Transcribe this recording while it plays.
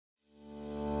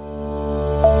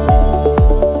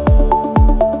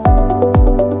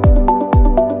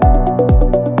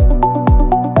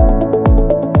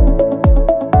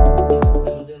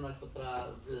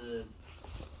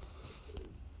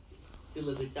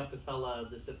яка писала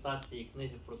дисертації,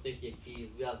 книги про тих, які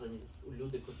зв'язані з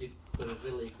люди, які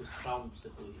пережили якусь травму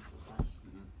психологічну, знаєш.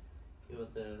 І от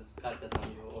Катя там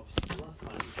його офісі була,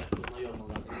 і так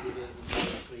познайомила, і люди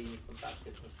в Україні в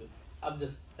контакті. I'm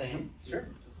just saying Sure.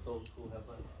 to those who have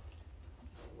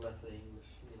lesser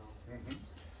English, you know.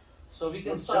 So we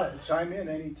can Well, start. chime in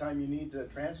anytime you need to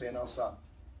translate and I'll stop.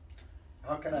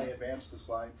 How can I advance the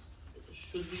slides?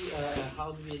 Should we, how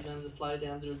do we advance the slide,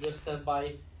 Andrew? Just by...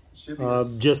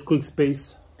 Just click space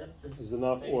is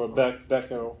enough, space, or back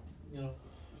arrow. You know,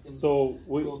 So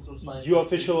you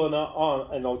official on,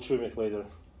 and I'll trim it later.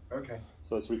 Okay.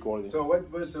 So it's recording. So what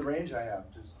was the range I have?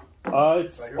 Just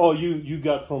It's you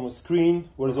got from a screen.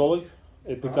 Where's Oleg?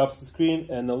 It picks up the screen,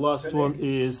 and the last one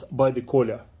is by the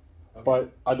collar. Okay. But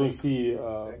I don't see.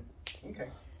 Okay.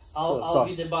 I'll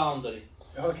be the boundary.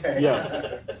 Okay. Yes.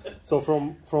 So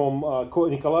from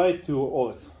Nikolai to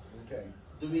Oleg. Okay.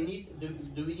 Do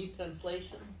we need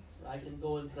translation? I can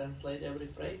go and translate every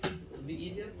phrase. It'll be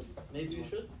easier. Maybe you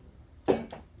should.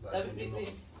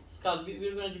 Scott,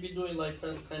 we're going to be doing like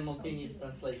simultaneous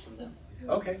translation then.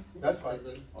 Okay, that's fine.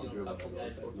 You know, couple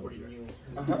guys who are pretty new,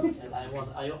 and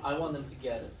I want them to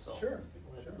get it. So Sure.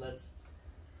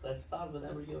 Let's start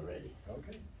whenever you're ready.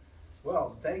 Okay. Well,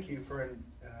 thank you for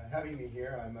having me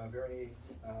here. I'm very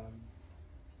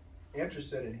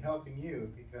interested in helping you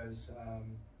because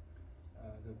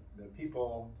the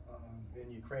people in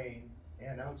Ukraine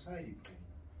and outside Ukraine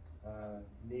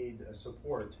need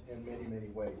support in many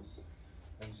ways.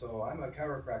 And so I'm a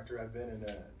chiropractor. I've been in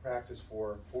practice for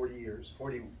 40 years,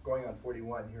 going on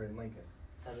 41 here in Lincoln.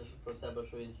 Каже про себе,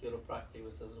 що він хіропрактик,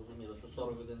 ви це зрозуміли, що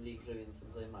 41 рік вже він цим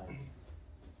займається.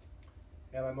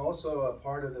 And I'm also a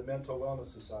part of the Mental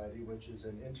Wellness Society, which is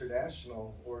an international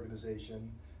organization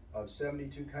of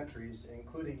 72 countries,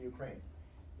 including Ukraine.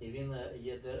 І він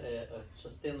є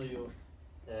частиною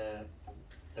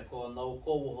такого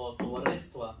наукового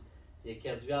товариства,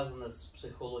 яке зв'язане з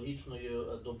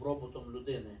психологічною добробутом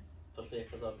людини. То, що я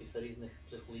казав, після різних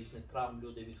психологічних травм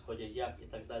люди відходять як і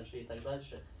так далі, і так далі.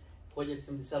 Входять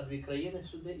 72 країни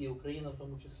сюди, і Україна в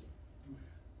тому числі.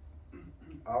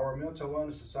 Our Mental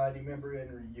Wellness Society member in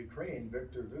Ukraine,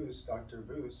 Dr.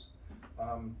 Vus,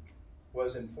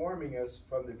 was informing us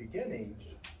from the beginning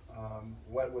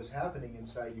what was happening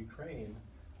inside Ukraine.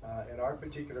 And our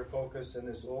particular focus in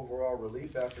this overall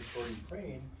relief effort for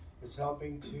Ukraine is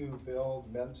helping to build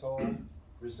mental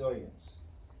resilience.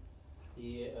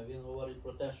 І він говорить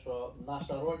про те, що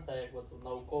наша роль, так як от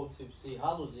науковці в цій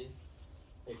галузі,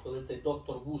 коли цей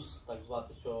доктор Вус, так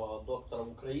звати цього доктора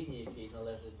в Україні, який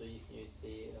належить до їхньої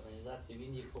цієї організації,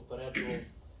 він їх попереджував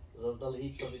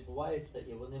заздалегідь, що відбувається,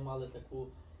 і вони мали таку,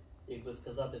 як би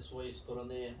сказати, з своєї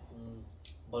сторони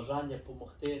бажання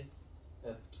допомогти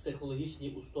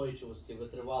психологічній устойчивості,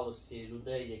 витривалості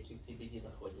людей, які в цій біді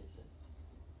знаходяться.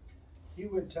 He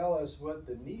would tell us what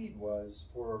the need was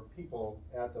for people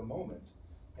at the moment.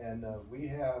 And we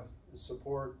have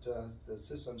support the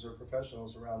systems or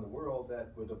professionals around the world that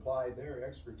would apply their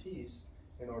expertise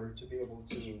in order to be able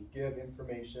to give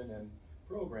information and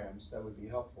programs that would be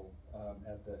helpful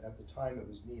at the time it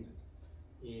was needed.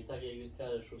 І так як він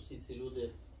каже, що всі ці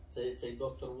люди, цей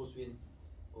доктор Вус, він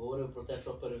говорив про те,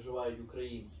 що переживають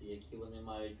українці, які вони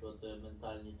мають от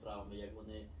ментальні травми, як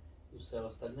вони і все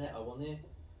остальне, а вони,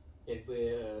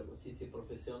 якби всі ці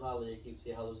професіонали, які в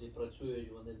цій галузі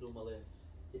працюють, вони думали,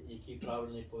 який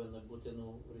правильний повинен бути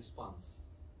респонс.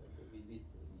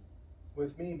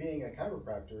 With me being a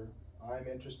chiropractor, I'm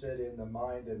interested in the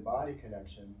mind and body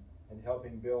connection and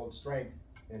helping build strength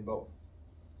in both.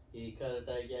 І каже,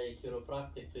 так як я є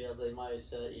хіропрактик, то я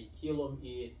займаюся і тілом,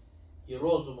 і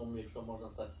розумом, якщо можна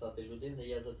так сказати, людини.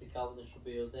 Я зацікавлений, щоб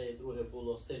і одне, і друге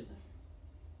було сильне.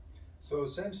 So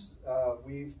since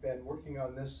we've been working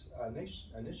on this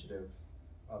initiative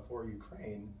for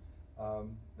Ukraine,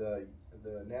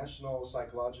 the National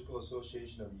Psychological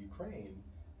Association of Ukraine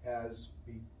has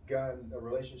begun a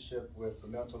relationship with the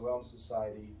Mental Wellness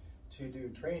Society to do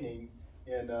training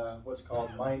in what's called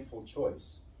Mindful Choice.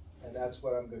 And that's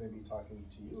what I'm going to be talking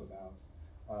to you about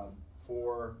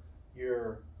for your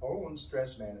own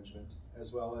stress management as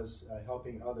well as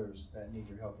helping others that need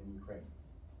your help in Ukraine.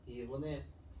 І вони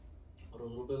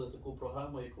розробили таку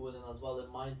програму, яку вони назвали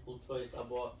Mindful Choice,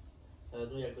 або,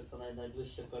 ну як би це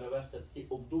найближче перевести, такий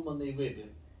обдуманий вибір,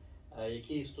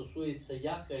 який стосується,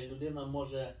 як людина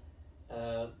може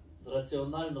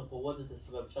раціонально поводити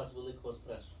себе в час великого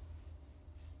стресу.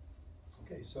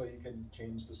 Okay, so you can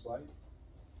change the slide.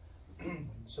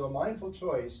 So mindful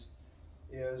choice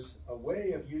is a way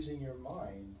of using your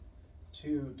mind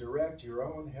to direct your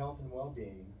own health and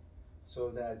well-being so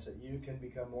that you can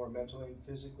become more mentally and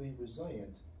physically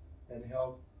resilient and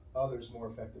help others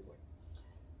more effectively.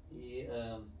 І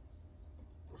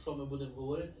про що ми будемо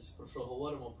говорити? Про що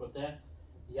говоримо? Про те,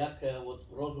 як от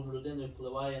розум людини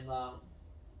впливає на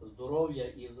здоров'я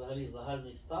і взагалі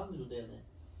загальний стан людини,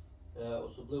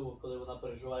 особливо коли вона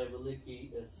переживає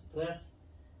великий стрес,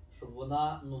 щоб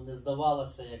вона не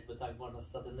здавалася, як би так можна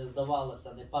сказати, не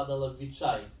здавалася, не падала в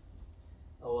відчай.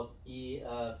 От, і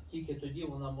тільки тоді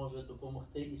вона може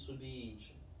допомогти і собі, і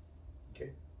іншим.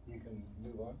 Okay, you can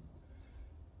move on.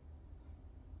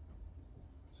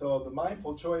 So the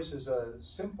mindful choice is a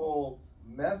simple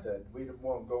method. We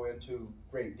won't go into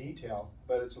great detail,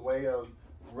 but it's a way of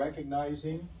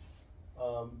recognizing,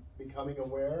 becoming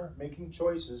aware, making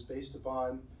choices based upon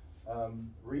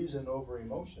reason over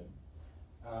emotion,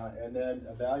 and then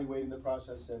evaluating the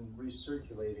process and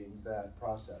recirculating that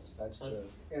process. That's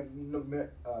the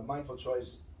mindful choice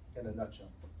in a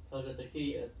nutshell. Каже,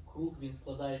 такий круг, він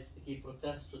складається, такий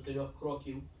процес з 4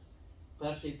 кроків.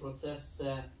 Перший процес –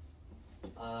 це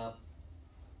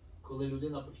коли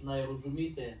людина починає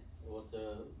розуміти,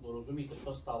 розуміти,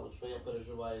 що сталося, що я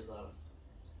переживаю зараз.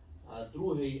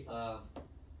 Другий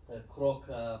крок,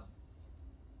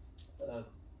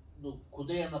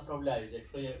 куди я направляюсь,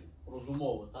 якщо я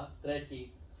розумово, так? Третій,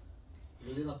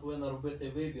 людина повинна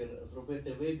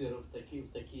зробити вибір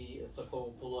в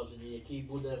такому положенні, який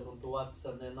буде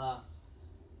ґрунтуватися не на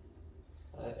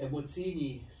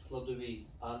емоційній складовій,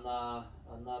 а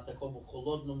на такому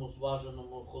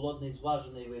холодний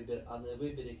зважений вибір, а не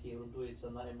вибір, який ґрунтується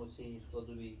на емоційній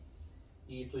складовій.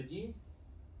 І тоді,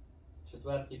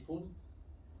 4-й пункт,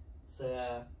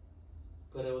 це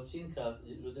переоцінка,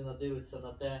 людина дивиться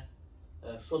на те,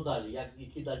 що далі,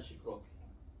 які далі кроки.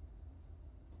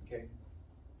 Okay.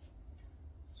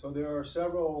 So there are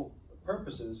several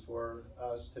purposes for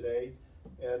us today,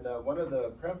 and one of the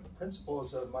principles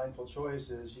of mindful choice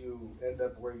is you end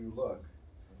up where you look,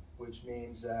 which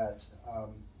means that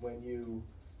when you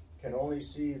can only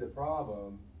see the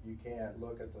problem, you can't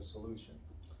look at the solution.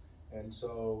 And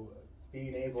so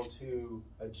being able to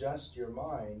adjust your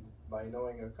mind by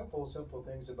knowing a couple of simple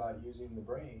things about using the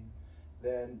brain,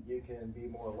 then you can be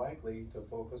more likely to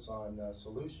focus on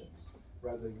solutions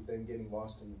rather than getting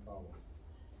lost in the problem.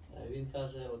 Він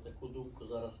каже, отаку думку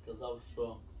зараз сказав,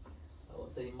 що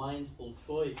оцей mindful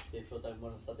choice, якщо так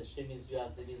можна сказати, з чим він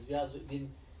зв'язаний? Він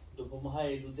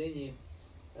допомагає людині.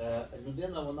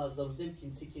 Людина, вона завжди в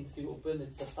кінці кінців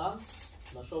опиниться там,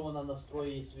 на що вона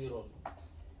настроює свій розум.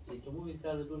 І тому він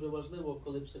каже, дуже важливо,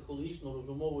 коли психологічно,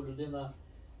 розумово людина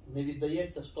не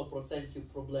віддається 100%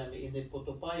 проблемі і не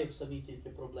потопає в самій тільки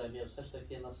проблемі, а все ж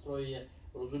таки настроює,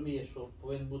 розуміє, що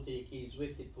повинен бути якийсь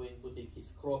вихід, повинні бути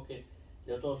якісь кроки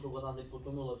для того, щоб вона не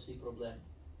потонула в цій проблемі.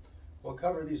 We'll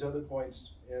cover these other points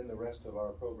in the rest of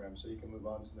our program, so you can move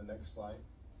on to the next slide.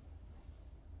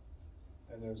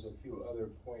 And there's a few other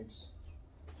points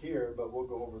here, but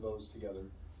we'll go over those together.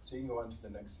 So you can go on to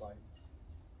the next slide.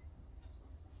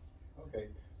 Okay,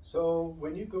 so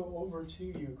when you go over to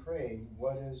Ukraine,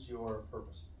 what is your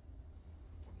purpose?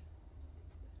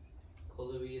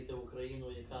 Коли ви їдете в Україну,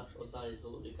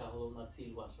 яка головна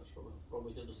ціль ваша, що ви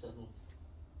пробуєте досягнути?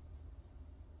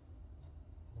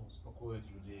 Успокоить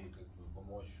людей, как бы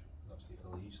помочь на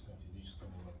психологическом, физическом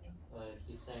уровне.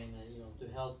 He's saying, to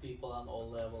help people on all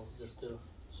levels, just to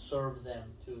serve them,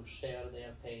 to share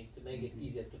their pain, to make it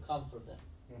easier, to comfort them.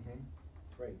 Mm-hmm.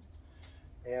 Great.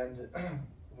 And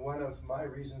one of my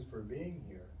reasons for being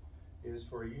here is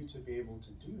for you to be able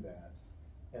to do that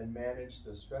and manage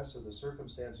the stress of the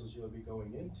circumstances you'll be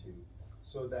going into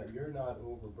so that you're not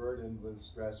overburdened with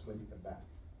stress when you come back.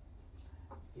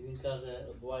 І він каже,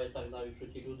 буває так навіть, що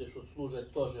ті люди, що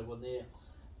служать, теж вони,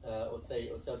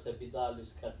 оця вся біда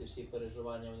людська, ці всі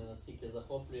переживання, вони настільки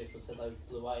захоплюють, що це навіть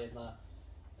впливає на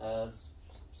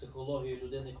психологію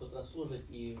людини, котра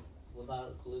служить, і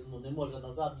вона, коли не може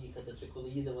назад їхати, чи коли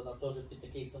їде, вона теж під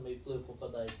такий самий вплив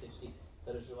попадає, ці всі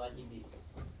переживання і біль.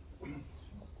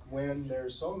 When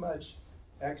there's so much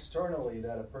externally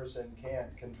that a person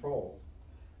can't control,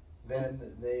 then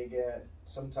they get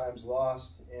sometimes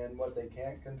lost in what they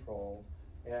can't control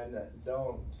and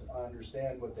don't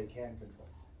understand what they can control.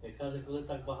 Як каже, коли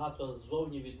так багато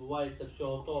ззовні відбувається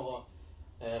всього того,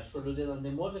 що людина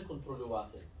не може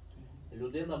контролювати,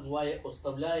 людина буває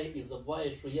оставляє і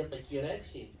забуває, що є такі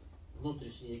речі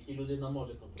внутрішні, які людина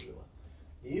може контролювати.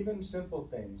 Even simple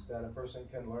things that a person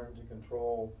can learn to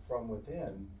control from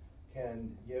within can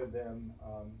give them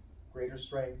greater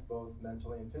strength both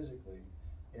mentally and physically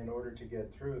in order to get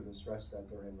through the stress that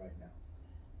they're in right now.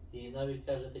 І навіть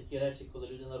каже такі речі, коли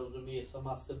людина розуміє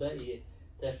сама себе і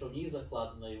те, що в ній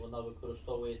закладено, і вона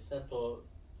використовує це, то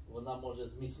вона може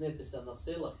зміцнитися на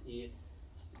силах і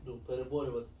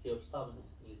переборювати ці обставини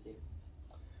в житті.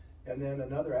 And then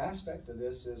another aspect of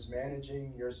this is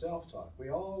managing your self-talk. We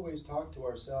always talk to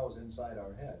ourselves inside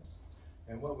our heads.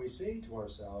 And what we say to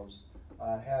ourselves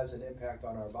has an impact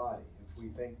on our body. If we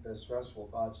think the stressful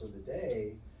thoughts of the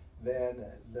day, then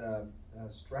the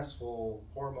stressful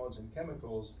hormones and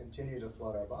chemicals continue to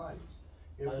flood our bodies.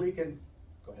 If we can,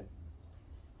 go ahead.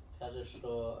 Каже,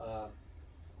 що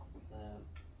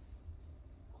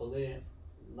коли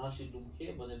наші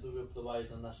думки, вони дуже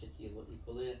впливають на наше тіло. І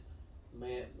коли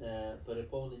ми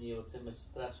переповнені оцими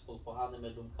поганими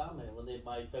думками, вони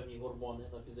мають певні гормони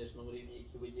на фізичному рівні,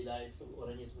 які виділяються в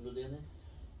організм людини.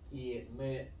 І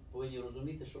ми повинні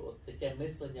розуміти, що от таке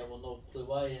мислення, воно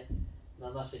впливає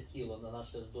на наше тіло, на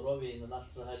наше здоров'я і на наш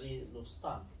взагалі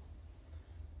стан.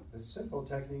 The simple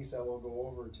techniques that we'll go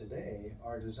over today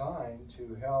are designed to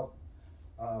help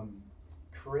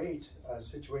create a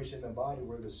situation in the body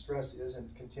where the stress isn't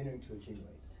continuing to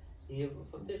accumulate. І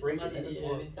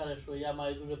фактично він каже, що я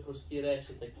маю дуже прості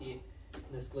речі, такі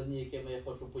нескладні, якими я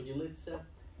хочу поділитися,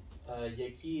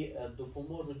 які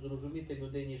допоможуть зрозуміти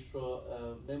людині, що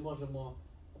ми можемо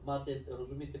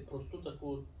розуміти просту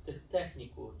таку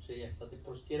техніку, чи як сказати,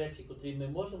 прості речі, котрі ми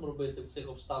можемо робити в цих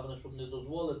обставинах, щоб не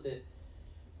дозволити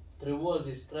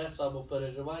тривозі, стресу або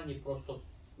переживанні просто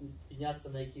піднятися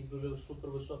на якийсь дуже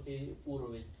супервисокий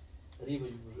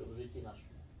рівень в житті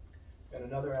нашому. And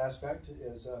another aspect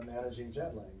is managing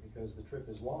jet lag, because the trip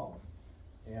is long,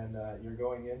 and you're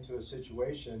going into a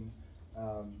situation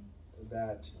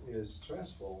that is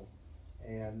stressful,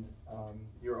 and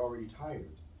you're already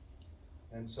tired,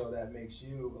 and so that makes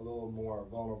you a little more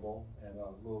vulnerable and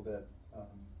a little bit.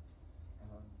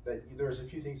 But there's a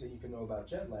few things that you can know about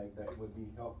jet lag that would be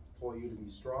helpful for you to be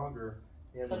stronger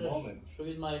in the moment. Що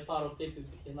він має пару типів,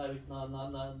 навіть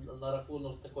на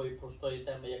рахунок такої простої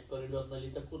теми, як перельот на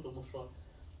літаку, тому що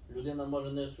людина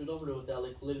може не усвідомлювати,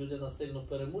 але коли людина сильно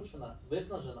перемучена,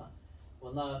 виснажена,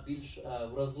 вона більш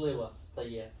вразлива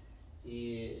стає.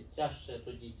 І тяжче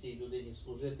тоді цій людині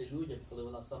служити людям, коли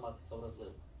вона сама така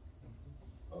вразлива.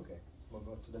 Okay, we'll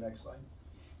go to the next slide.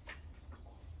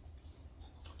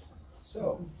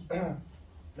 So,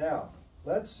 now,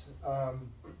 let's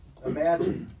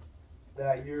imagine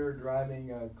that you're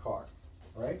driving a car,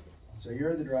 right? So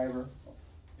you're the driver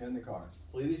in the car.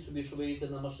 Уявіть собі, що ви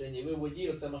їдете на машині, ви водій,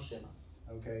 оце машина.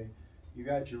 Okay, you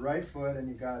got your right foot and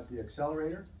you got the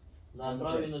accelerator. На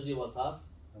правій нозі у вас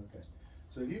газ. Okay,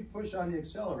 so if you push on the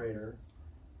accelerator,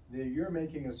 you're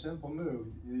making a simple move.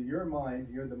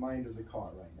 You're the mind of the car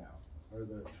right now, or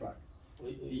the truck.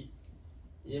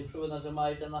 Якщо ви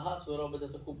нажимаєте на газ, ви робите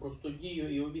таку просту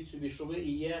дію, і уявіть собі, що ви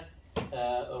і є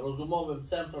розумовим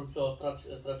центром цього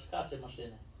трачка чи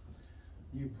машини.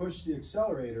 You push the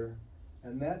accelerator,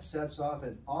 and that sets off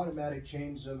an automatic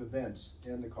change of events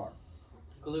in the car.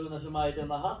 Коли ви нажимаєте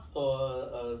на газ,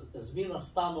 то зміна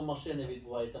стану машини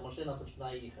відбувається, машина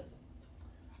починає їхати.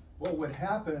 What would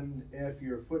happen if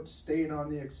your foot stayed on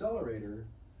the accelerator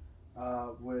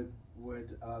would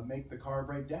make the car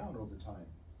break down over time,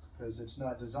 because it's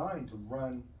not designed to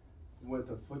run with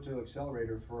a foot to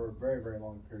accelerator for a very, very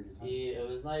long period of time. І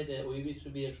ви знаєте, уявіть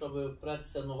собі, якщо ви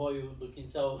впретеся ногою до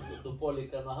кінця до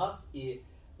поліка на газ і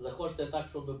захочете так,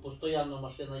 щоб постійно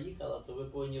машина їхала, то ви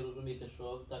повинні розуміти,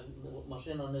 що так,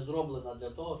 машина не зроблена для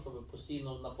того, щоб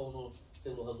постійно на повну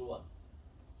силу газувати.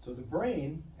 So the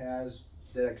brain has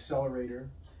the accelerator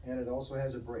and it also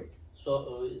has a brake.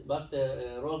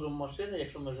 Бачите, розум машини,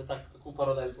 якщо ми вже таку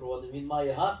паралель проводимо, він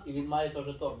має газ і він має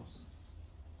теж тормоз.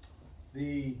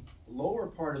 The lower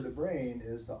part of the brain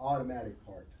is the automatic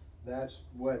part. That's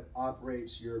what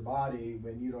operates your body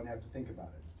when you don't have to think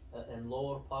about it. And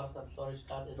lower part, I'm sorry,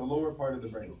 Scott, is... The lower part of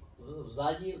the brain.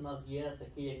 Взаді в нас є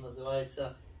такий, як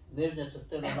називається, нижня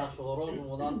частина нашого розуму,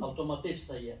 вона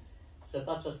автоматична є. Це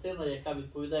та частина, яка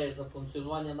відповідає за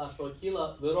функціонування нашого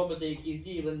тіла. Ви робите якісь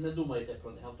дії, ви не думаєте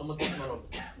про них, автоматично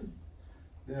робите.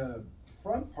 The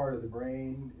front part of the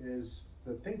brain is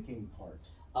the thinking part.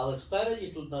 Але спереді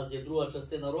тут у нас є друга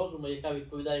частина розуму, яка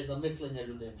відповідає за мислення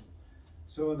людини.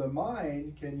 So the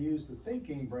mind can use the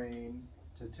thinking brain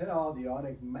to tell the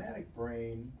automatic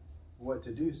brain what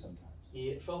to do sometimes.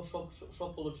 І що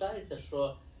виходить,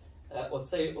 що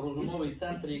оцей розумовий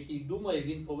центр, який думає,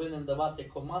 він повинен давати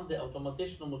команди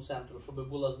автоматичному центру, щоб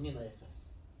була зміна якась.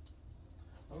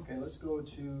 Okay, let's go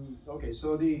to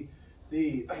so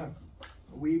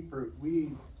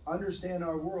we understand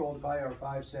our world by our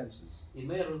five senses. І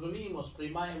ми розуміємо,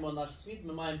 сприймаємо наш світ,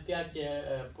 ми маємо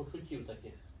 5 почуттів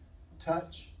таких.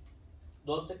 Touch,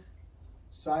 дотик,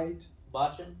 sight,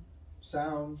 бачимо,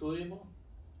 sound, чуємо,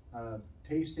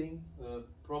 tasting,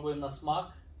 пробуємо на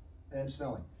смак and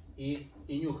smelling.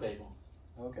 І нюхаємо.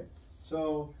 Okay,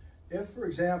 so if, for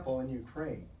example, in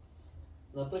Ukraine,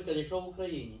 Наприклад, якщо в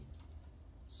Україні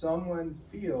someone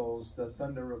feels the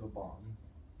thunder of a bomb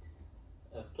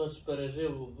хтось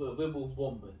пережив вибух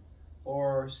бомби,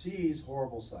 or sees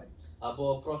horrible sights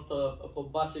або просто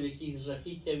побачив якісь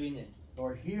жахіття війни,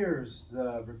 or hears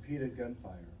the repeated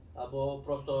gunfire або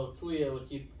просто чує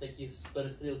оті такі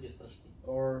перестрілки страшні,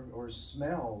 or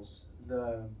smells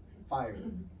the fire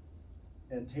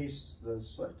and tastes the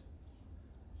soot.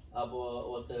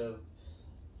 або от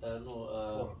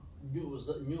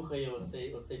нюхає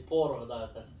оцей порох, да,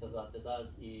 так сказати, да,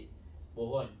 і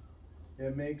вогонь.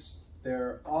 It makes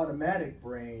their automatic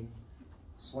brain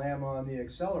slam on the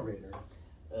accelerator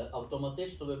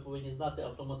Автоматично, ви повинні знати,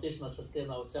 автоматична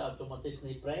частина, оце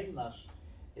автоматичний брейн наш,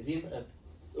 він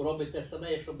робить те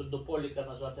саме, якщо б до поліка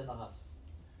нажати на газ.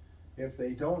 If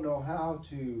they don't know how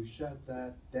to shut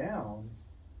that down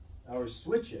or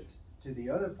switch it to the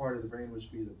other part of the brain, which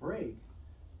would be the brake,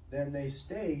 then they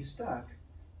stay stuck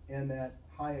in that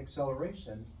high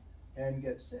acceleration and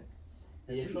get sick.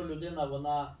 І якщо людина,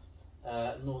 вона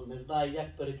не знає,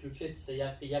 як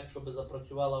переключитися, як щоб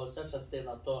запрацювала оця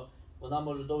частина, то вона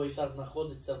може довгий час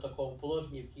знаходитися в такому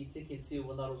положенні, в кінці кінців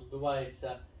вона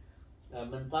розбивається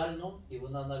ментально і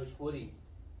вона навіть хворіє.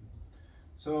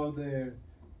 So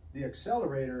the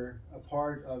accelerator, a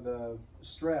part of the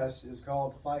stress, is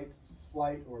called fight,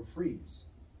 flight, or freeze.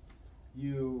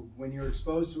 When you're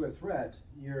exposed to a threat,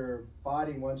 your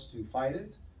body wants to fight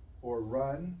it, or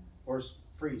run, or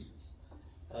freezes.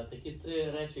 Такі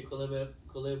три речі,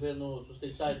 коли ви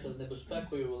зустрічаєтеся з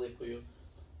небезпекою великою,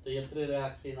 то є три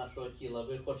реакції нашого тіла.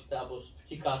 Ви хочете або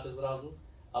втікати зразу,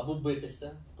 або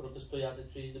битися, протистояти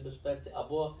цій небезпеці,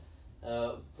 або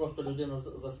просто людина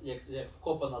як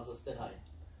вкопана застигає.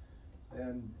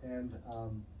 And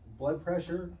blood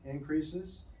pressure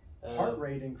increases, heart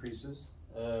rate increases.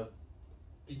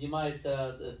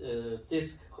 Піднімається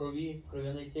тиск крові,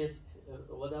 кров'яний тиск.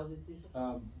 What else it is?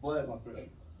 Blood pressure.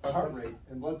 Heart rate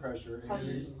and blood pressure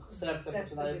increase. Серце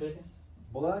починає битися.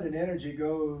 Blood and energy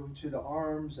go to the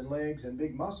arms and legs and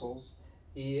big muscles.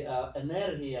 І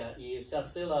енергія і вся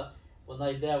сила, вона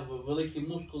йде в великі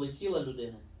мускули тіла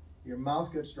людини. Your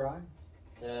mouth gets dry.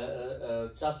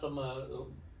 Часом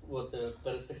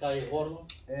пересихає горло.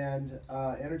 And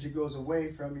energy goes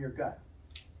away from your gut.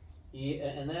 І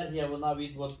енергія, вона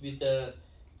від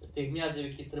тих м'язів,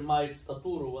 які тримають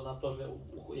статуру, вона теж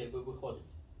якби виходить.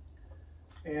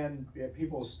 And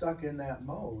people stuck in that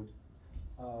mode,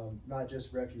 not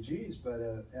just refugees, but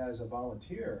as a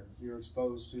volunteer, you're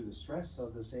exposed to the stress of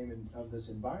this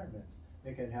environment.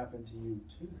 It can happen to you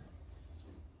too.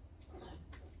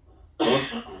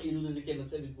 І люди, з якими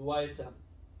це відбувається,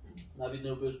 навіть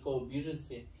не обов'язково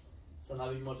біженці, це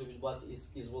навіть може відбуватися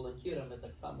із волонтерами,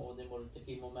 так само вони можуть в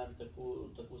такий момент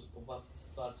таку попасти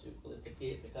ситуацію, коли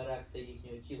така реакція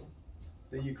їхнього тіла.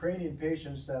 The Ukrainian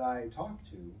patients that I talk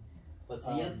to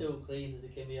Пацієнти України, з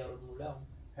якими я розмовляв,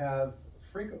 have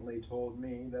frequently told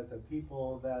me that the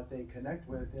people that they connect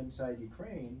with inside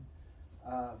Ukraine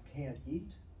can't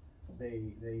eat.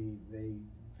 They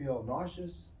feel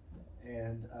nauseous,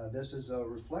 and this is a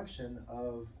reflection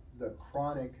of the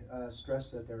chronic stress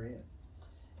that they're in.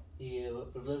 І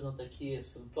приблизно такі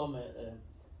симптоми,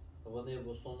 вони в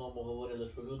основному говорили,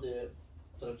 що люди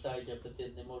втрачають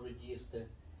апетит, не можуть їсти,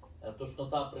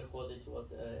 тошнота приходить,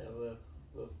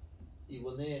 і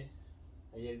вони,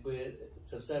 якби,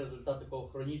 це все результат такого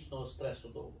хронічного стресу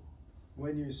довгого.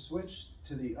 When you switch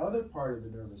to the other part of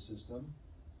the nervous system,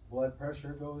 blood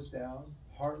pressure goes down,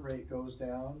 heart rate goes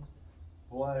down,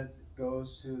 blood goes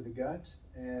to the gut,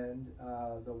 and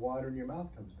the water in your mouth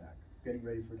comes back, getting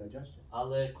ready for digestion.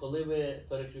 Але коли ви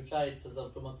переключаєтеся з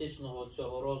автоматичного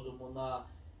цього розуму на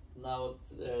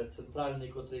центральний,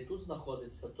 котрий тут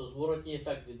знаходиться, то зворотній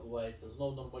ефект відбувається.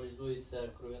 Знов нормалізується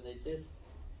кров'яний тиск,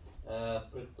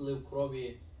 приплив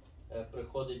крові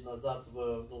приходить назад,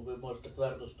 ви можете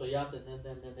твердо стояти,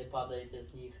 не падаєте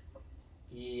з ніг,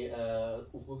 і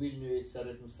уповільнюється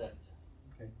ритм серця.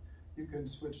 Okay. You can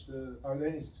switch are there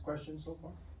any questions so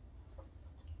far?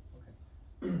 Okay.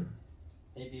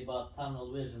 Maybe about tunnel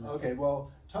vision. Okay, well,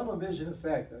 tunnel vision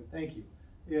effect, thank you,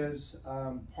 is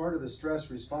part of the stress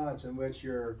response in which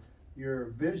your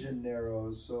vision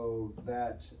narrows so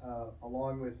that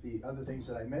along with the other things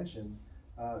that I mentioned,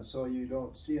 so you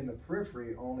don't see in the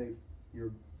periphery, only your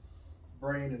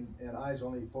brain and eyes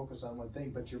only focus on one thing,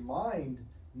 but your mind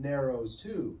narrows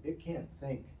too. It can't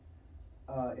think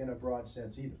in a broad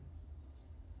sense either.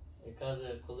 І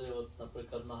каже, коли,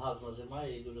 наприклад, на газ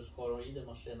нажимає і дуже скоро їде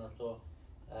машина, то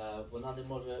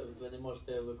ви не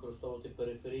можете використовувати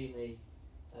периферійний,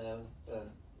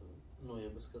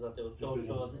 як би сказати, цього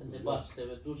всього не бачите.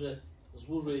 Ви дуже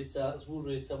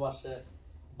звужується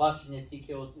бачення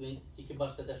тільки от ви тільки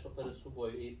бачите те, що перед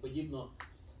собою. І подібно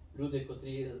люди,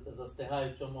 котрі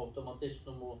застигають в цьому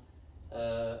автоматичному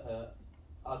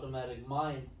automatic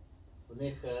mind, в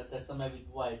них те саме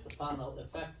відбувається. Tunnel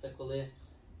ефект це коли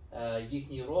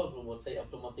їхній розум, оцей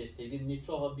автоматичний, він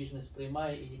нічого більше не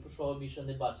сприймає і нічого більше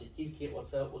не бачить, тільки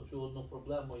оцю одну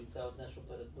проблему і це одне, що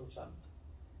перед очами.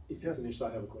 If you finish, I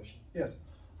have a question. Yes.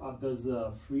 Does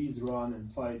freeze, run, and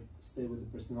fight stay with the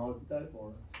personality type,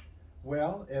 or?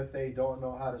 Well, if they don't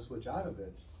know how to switch out of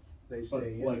it, they But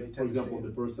stay in. like, They for tend to example, stay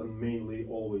the in. person mainly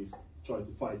always try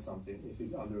to fight something if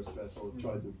he's under stress, or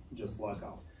try to just lock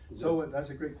out. So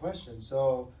that's a great question. So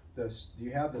you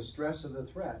have the stress of the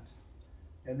threat,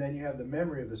 and then you have the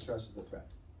memory of the stress of the threat.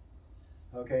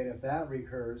 Okay, and if that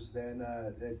recurs, then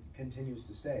it continues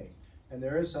to stay. And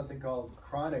there is something called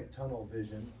chronic tunnel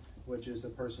vision, which is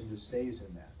the person just stays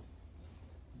in that.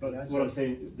 But That's what it. I'm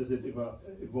saying, does it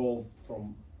evolve from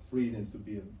freezing to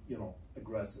being,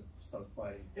 aggressive, start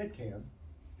fighting? It can.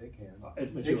 It can.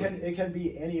 At maturity. It can be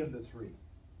any of the three,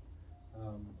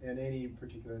 in any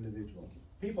particular individual.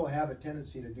 People have a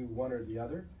tendency to do one or the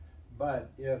other, but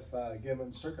if given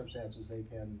circumstances, they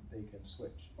can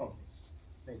switch. Okay.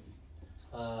 Thank you.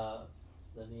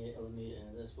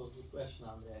 This was the question,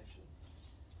 Andrei, actually.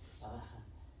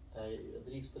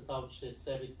 Андрій спитав, чи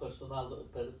це від персоналу,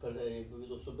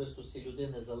 від особистості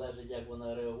людини залежить, як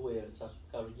вона реагує. Часто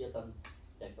кажуть, є там,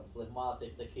 як там,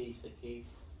 флегматик, такий, сякий.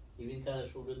 І він каже,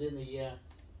 що у людини є,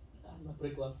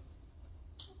 наприклад,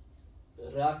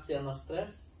 реакція на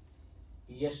стрес,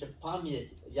 і є ще пам'ять,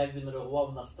 як він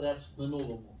реагував на стрес в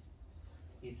минулому.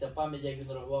 І ця пам'ять, як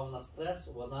він реагував на стрес,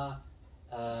 вона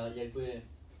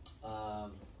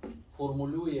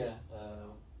формулює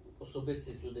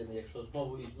особистість людини. Якщо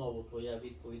знову і знову твоя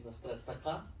відповідь на стрес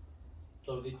така,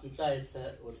 то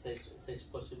відключається цей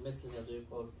спосіб мислення,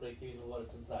 про який він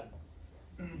говорить центрально.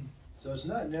 So it's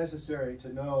not necessary to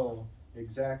know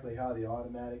exactly how the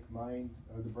automatic mind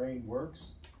or the brain works.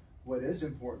 What is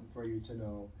important for you to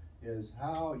know is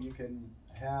how you can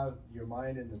have your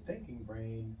mind and the thinking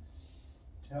brain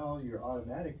tell your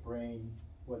automatic brain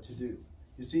what to do.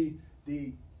 You see,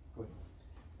 go ahead.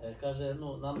 Каже,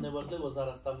 нам не важливо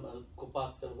зараз там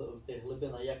копатися в тих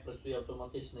глибинах, як працює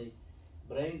автоматичний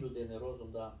брейн людини,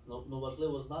 розум, да. Но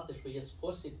важливо знати, що є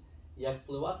спосіб, як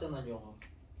впливати на нього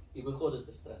і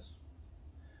виходити з стресу.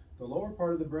 The lower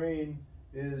part of the brain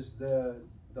is the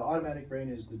automatic brain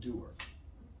is the doer,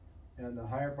 and the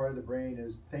higher part of the brain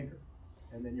is thinker.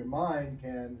 And then your mind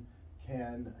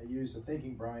can use the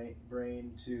thinking brain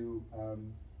to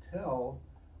tell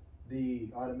the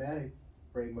automatic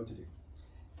brain what to do.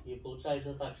 І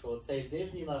виходить так, що цей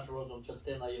нижній наш розум,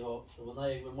 частина його, вона,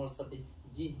 якби можна сказати,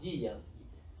 дія.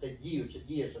 Це діюча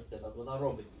частина, вона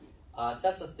робить. А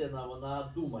ця частина,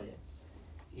 вона думає.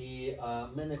 І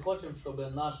ми не хочемо, щоб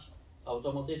наш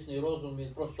автоматичний розум,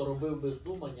 він просто робив без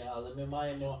думання, але ми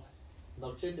маємо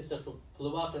навчитися, щоб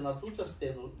впливати на ту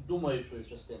частину, думаючою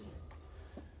частиною.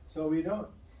 So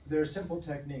there are simple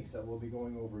techniques that we'll be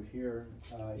going over here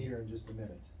in just a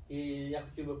minute. І я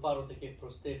хотів би пару таких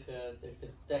простих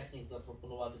технік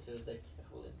запропонувати через декілька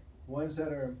хвилин. Ones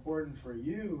that are important for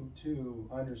you to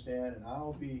understand, and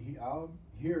I'll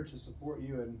here to support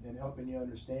you in helping you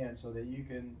understand so that you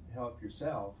can help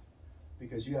yourself,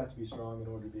 because you have to be strong in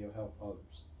order to be able to help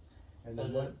others. And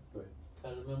then go ahead.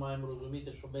 Каже, ми маємо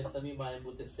розуміти, що ми самі маємо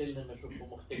бути сильними, щоб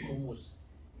допомогти комусь.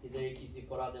 І деякі ці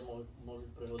поради можуть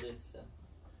пригодитися.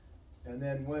 And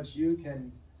then once you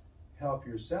can help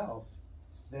yourself,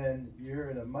 then you're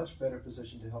in a much better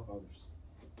position to help others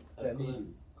that need you.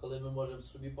 Коли ми можемо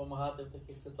собі допомагати в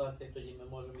таких ситуаціях, тоді ми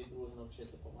можемо і других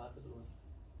навчити допомагати другим.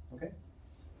 Okay,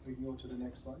 we can go to the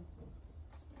next slide.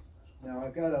 Now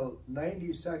I've got a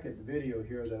 90-second video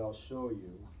here that I'll show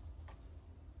you,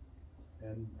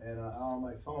 and on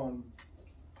my phone.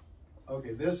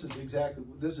 Okay,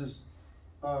 this is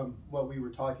what we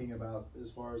were talking about as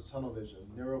far as tunnel vision,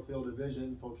 narrow field of vision,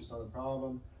 focus on the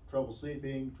problem, trouble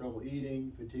sleeping, trouble eating,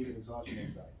 fatigue, and exhaustion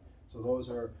anxiety. So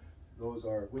those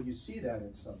are when you see that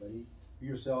in somebody,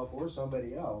 yourself or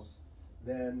somebody else,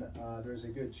 then there's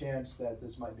a good chance that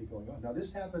this might be going on. Now this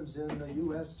happens in the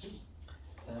U.S. too.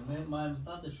 Ми маємо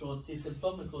знати, що ці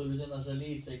симптоми, коли людина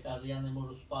жаліється і каже, я не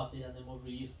можу спати, я не можу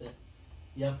їсти,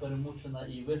 я перемучена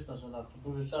і виснажена, то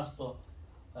дуже часто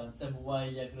це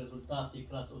буває як результат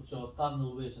якраз оцього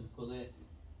tunnel vision, коли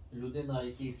людина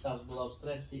якийсь час була в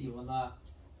стресі і вона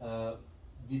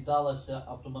віддалася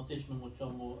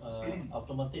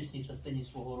автоматичній частині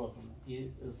свого розуму. І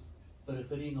з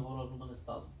периферійного розуму не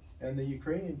стало. And the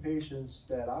Ukrainian patients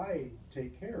that I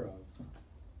take care of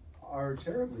are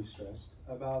terribly stressed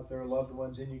about their loved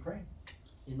ones in Ukraine.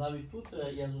 І навіть тут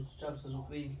я зустрічався з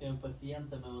українськими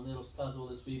пацієнтами, вони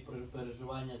розказували свої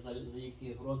переживання за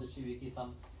їхніх родичів, які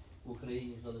там в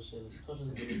Україні залишились. Теж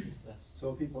великий стрес.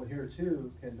 So people here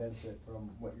too can benefit from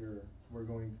what we're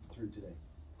going through today.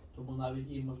 Тому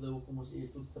навіть і можливо комусь і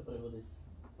тут це пригодиться.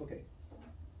 Okay.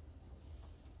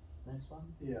 Next one.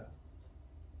 Yeah.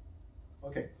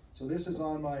 Okay. So this is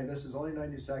only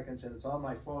 90 seconds and it's on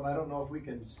my phone. I don't know if we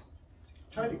can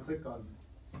try to click on.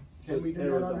 Can we do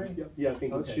that, Andre? Yeah, I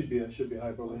think Okay. it should be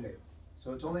hyperlink. Okay. So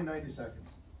it's only 90 seconds.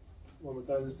 One more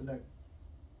time. Just the next.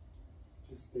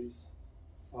 Just stays.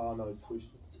 Oh no, it's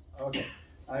switched. Okay.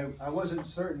 I wasn't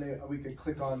certain that we could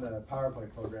click on the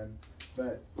PowerPoint program,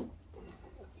 but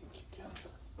I think you can.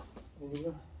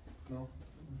 Anywhere? No.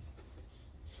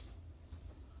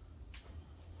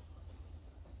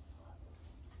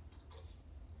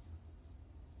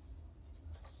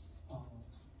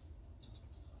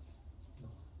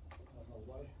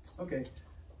 okay.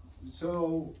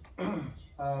 So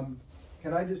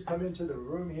can I just come into the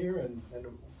room here and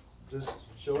just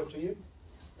show it to you?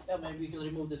 Yeah, maybe we can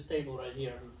remove this table right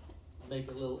here and make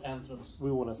a little entrance.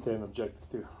 We want to stay in objective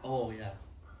too. Oh yeah.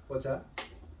 What's that?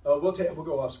 Oh, we'll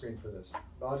go off screen for this.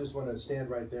 I'll just want to stand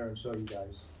right there and show you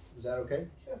guys. Is that okay?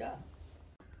 Sure. Yeah.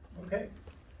 Okay.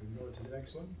 We can go to the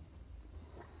next one.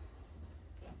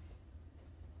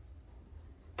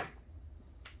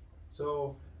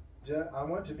 So I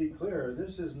want to be clear.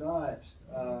 This is not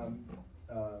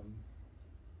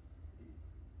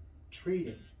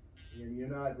treating. You're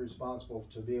not responsible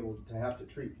to be able to have to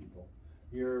treat people.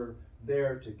 You're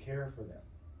there to care for them.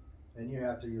 And you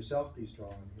have to yourself be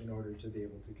strong in order to be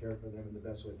able to care for them in the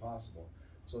best way possible.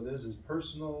 So this is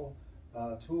personal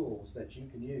tools that you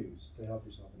can use to help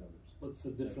yourself and others. What's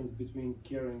the difference between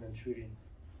caring and treating?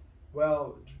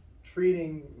 Well,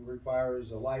 treating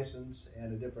requires a license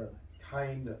and a different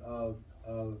kind of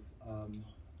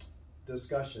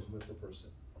discussion with the person.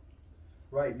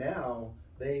 Right now,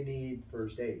 they need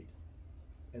first aid.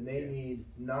 And they need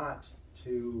not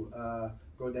to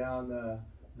go down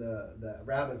the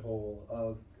rabbit hole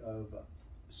of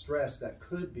stress that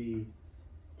could be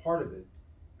part of it,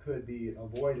 could be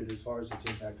avoided as far as its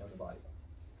impact on the body.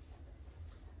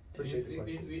 Appreciate the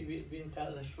question. Він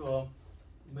каже, що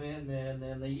ми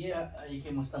не є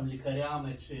якимось там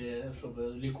лікарями, чи щоб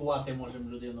лікувати можемо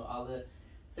людину, але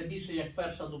це більше як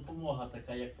перша допомога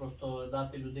така, як просто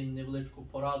дати людині невеличку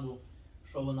пораду,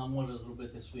 що вона може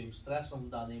зробити своїм стресом в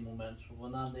даний момент, щоб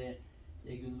вона не,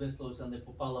 як він висловився, не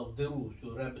попала в диру, в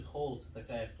цю rabbit hole, це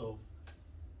така, як то,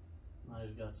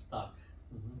 знаєш, got stuck.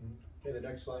 Okay, the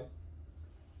next slide.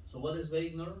 So what is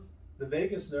vagus nerve? The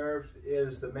vagus nerve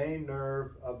is the main nerve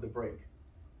of the break.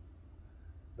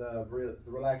 The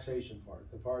relaxation part,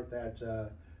 the part that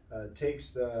takes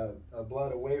the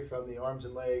blood away from the arms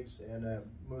and legs and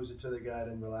moves it to the gut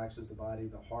and relaxes the body,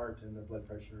 the heart, and the blood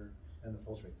pressure and the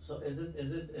pulse rate. So is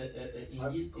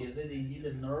it indeed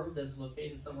a nerve that's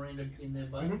located somewhere in the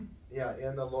body? Mm-hmm. Yeah,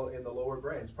 in the lower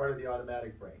brain. It's part of the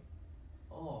automatic brain.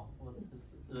 О,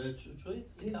 чуєте,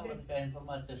 цікава така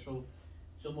інформація, що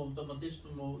в цьому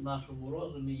автоматичному нашому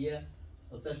розумі є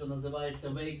оце, що називається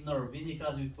vagus nerve. Він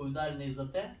якраз відповідальний за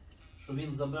те, що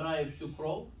він забирає всю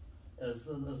кров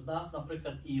з нас,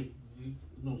 наприклад, і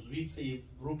звідси і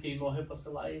в руки і ноги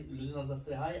посилає, людина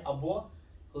застрягає, або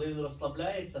коли він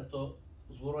розслабляється, то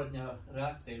зворотня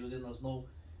реакція, і людина знову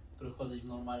приходить в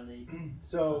нормальний.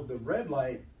 So the red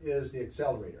light is the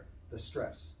accelerator, the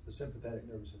stress, the sympathetic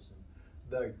nervous system.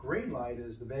 The green light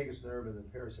is the vagus nerve and the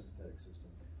parasympathetic system.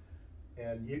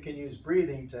 And you can use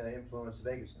breathing to influence the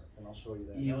vagus nerve, and I'll show you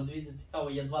that. І от дивіться,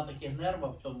 цікаво, є два таких нерва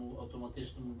в цьому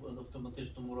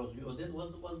автоматичному розумі. Один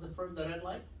was the first, the red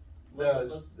light?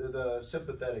 The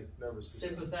sympathetic nervous system.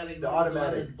 Sympathetic the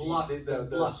automatic,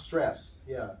 the stress,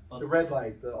 yeah. The red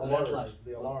light, the alert,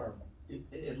 the alarm.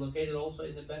 It's located also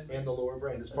in the back brain? And the lower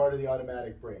brain. It's part of the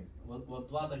automatic brain. От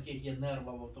два таких є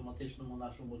нерва в автоматичному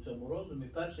нашому цьому розумі.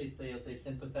 Перший це є той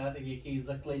симпатетик, який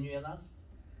заклинює нас,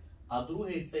 а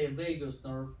другий це є vagus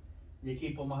nerve, який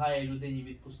допомагає людині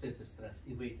відпустити стрес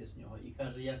і вийти з нього. І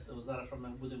каже, зараз, що ми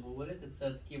будемо говорити,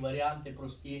 це такі варіанти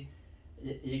прості,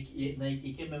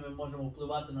 якими ми можемо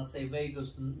впливати на цей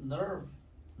vagus nerve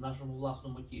в нашому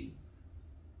власному тілі.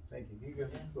 Thank you. You can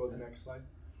go to the next slide.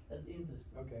 That's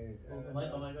interesting. Okay.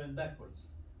 Am I going backwards?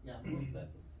 Yeah, I'm going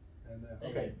backwards. And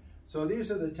okay. So these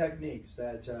are the techniques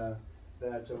that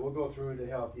we'll go through to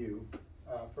help you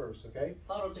first. Okay.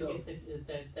 Пару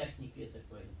таких технік є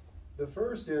такої. The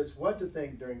first is what to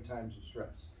think during times of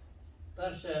stress.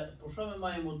 Перше, про що ми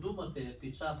маємо думати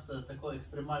під час такого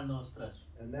екстремального стресу?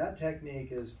 And that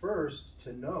technique is first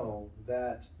to know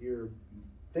that your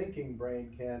thinking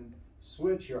brain can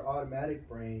switch your automatic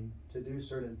brain to do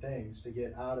certain things to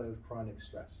get out of chronic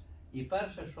stress. І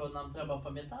перше, що нам треба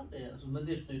пам'ятати, з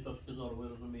медичної точки зору, ви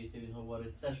розумієте, він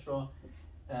говорить, це, що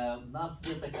в нас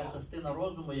є така частина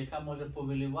розуму, яка може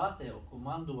повелівати,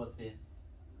 командувати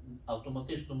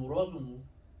автоматичному розуму,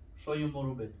 що йому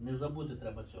робити. Не забути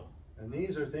треба цього. And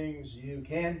these are things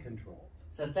you can control.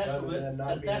 Це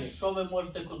те, що ви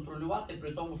можете контролювати,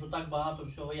 при тому, що так багато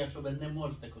всього є, що ви не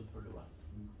можете контролювати.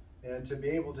 And to be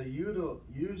able to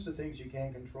use the things you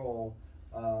can control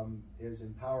is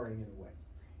empowering in a way.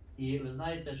 І ви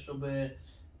знаєте, щоб,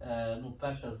 ну,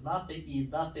 перше, знати і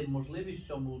дати можливість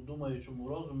цьому думаючому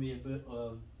розуму, якби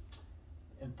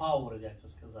empower, як це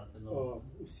сказати, ну,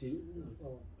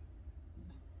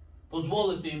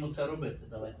 дозволити йому це робити,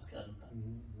 давайте скажемо так.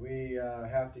 We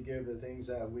have to give the things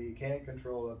that we can't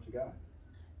control up to God.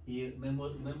 І ми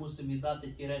мусимо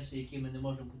віддати ті речі, які ми не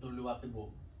можемо контролювати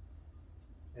Богу.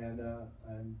 And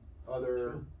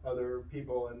other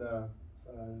people in the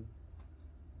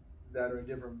that are in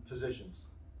different positions.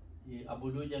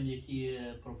 Або людям, які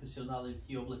професіонали в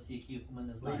тій області, які ми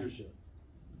не знаємо. Leadership.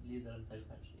 Лідерам теж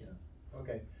менше, yes.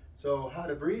 Okay, so how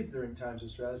to breathe during times of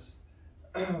stress,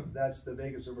 that's the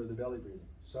vagus over the belly breathing.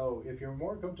 So if you're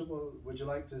more comfortable, would you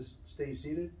like to stay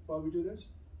seated while we do this?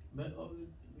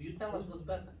 You tell us what's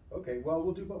better. Okay, well,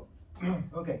 we'll do both.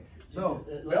 Okay, so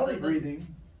belly breathing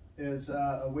is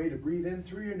a way to breathe in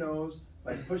through your nose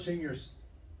by pushing your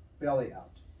belly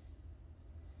out.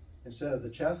 Instead of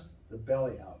the chest, the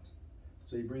belly out.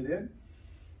 So you breathe in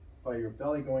by your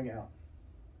belly going out.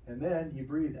 And then you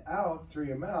breathe out through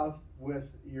your mouth with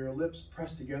your lips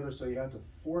pressed together, so you have to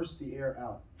force the air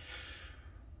out.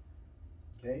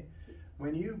 Okay?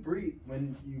 When you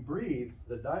breathe,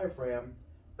 the diaphragm,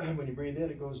 when you breathe in,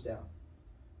 it goes down.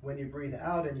 When you breathe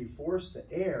out and you force the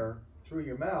air through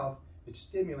your mouth, it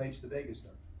stimulates the vagus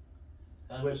nerve,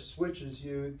 which switches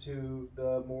you to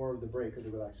the more of the break or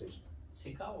the relaxation.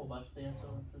 Цікаво, бачите, я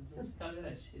це цікаві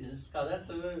речі. That's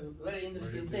a very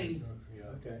interesting thing.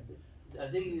 Okay. I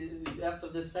think after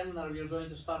this seminar we are going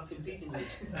to start competing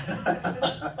with.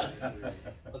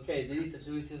 Окей, дивіться,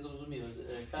 чи ви всі зрозуміли.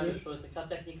 Каже, що така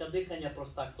техніка дихання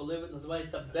проста, коли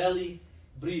називається belly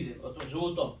breathing, от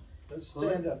животом. Let's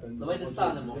stand up and Давайте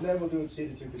станемо. And then we'll do it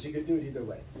seated too, because you can do it either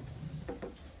way.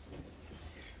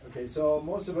 Okay, so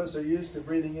most of us are used to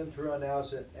breathing in through our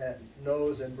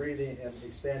nose and breathing and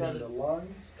expanding the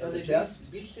lungs and the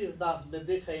chest. Більшість з нас ми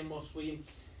дихаємо своїм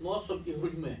носом і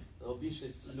грудьми.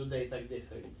 Більшість людей так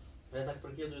дихають. Я так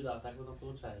прикидую, да, так воно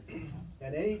виходить.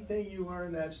 And anything you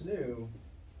learn that's new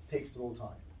takes a little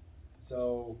time. So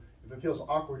if it feels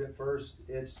awkward at first,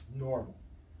 it's normal.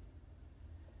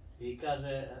 І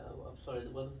каже, I'm sorry,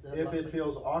 what was that? If it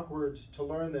feels awkward to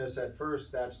learn this at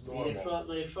first, that's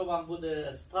normal. Якщо вам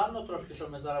буде странно трошки, що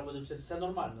ми зараз будемо вчити, це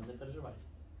нормально, не переживайте.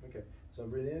 Okay, so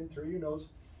breathe in through your nose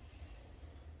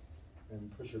and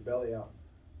push your belly out.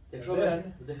 Якщо ви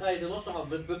вдихаєте носом,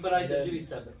 ви вибираєте живіт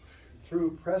себе. Through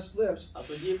pressed lips, А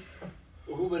тоді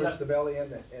губи push the belly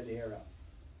and the air out.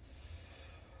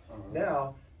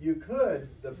 Now, you could,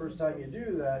 the first time you do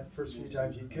that, first few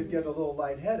times, you could get a little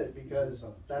lightheaded because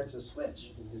that's a switch,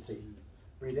 you see.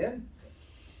 Breathe in.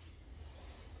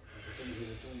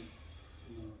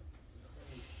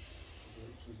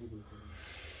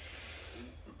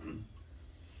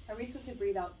 Are we supposed to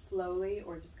breathe out slowly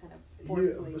or just kind of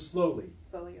forcefully? Slowly.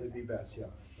 Slowly, Would be okay. best, yeah.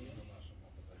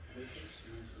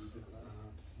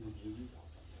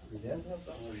 Breathe in.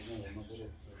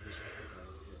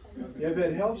 If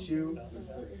it helps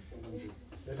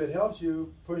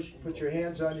you, put your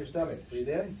hands on your stomach. Breathe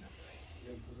in,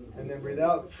 and then breathe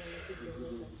out.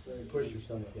 Push your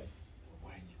stomach in.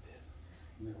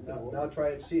 Now try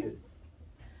it seated.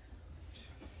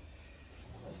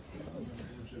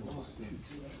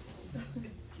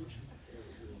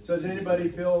 So does anybody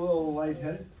feel a little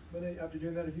lightheaded after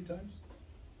doing that a few times?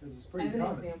 Because it's pretty common. I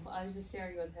have an example. I was just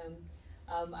sharing with him.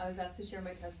 I was asked to share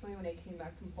my testimony when I came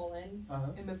back from Poland,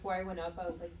 and before I went up, I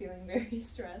was like feeling very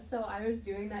stressed. So I was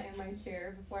doing that in my chair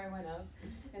before I went up,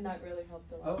 and that really helped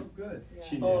a lot. Oh, good.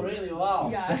 Yeah. Oh, really? Wow.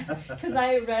 Yeah, because I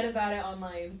read about it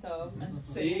online, so I'm just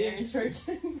sitting there in church.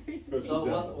 So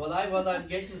what I'm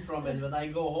getting from it, when I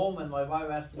go home and my wife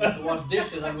asks me to wash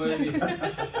dishes, I'm going to be.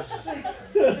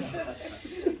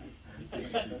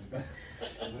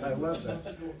 I love that.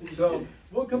 So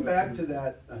we'll come back to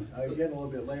that again a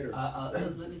little bit later.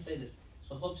 Let me say this.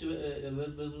 So, хлопці, ви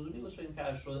зрозуміли, що він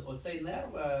каже, що оцей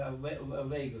нерв,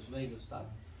 вейгус, так,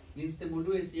 він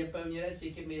стимулюється, є певні речі,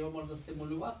 якими його можна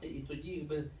стимулювати, і тоді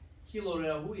якби тіло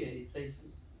реагує, і цей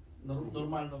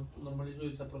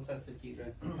нормалізуються процеси в тілі.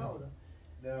 Цікаво, так?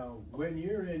 Now, when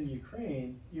you're in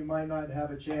Ukraine, you might not have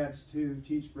a chance to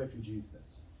teach refugees this.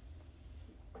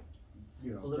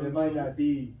 You know, it might not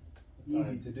be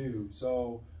easy to do.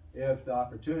 So if the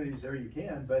opportunity is there, you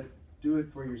can, but do it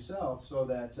for yourself so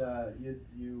that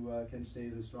you can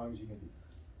stay as strong as you can be.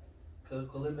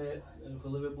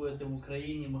 Коли ви будете в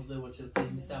Україні, можливо, чи в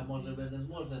цих місцях, може ви не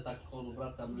зможете так сходу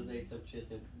брати там людей це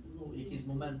вчити. Ну, якісь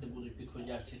моменти будуть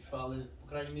підходящі, що, але, по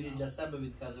крайній мірі, для себе,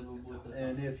 він каже, ви будете...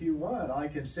 And if you want, I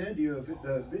can send you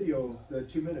the video, the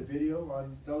 2-minute video on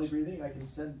belly breathing. I can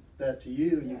send that to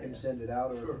you, and you can send it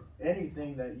out, or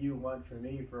anything that you want from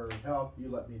me for help, you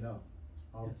let me know.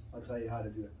 I'll tell you how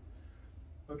to do it.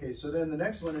 Okay, so then the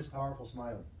next one is powerful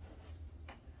smiling.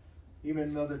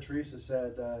 Even Mother Teresa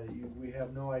said, we have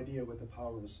no idea what the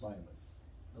power of a smile is.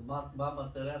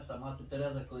 Мати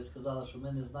Тереза колись сказала, що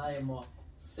ми не знаємо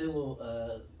силу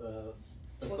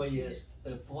такої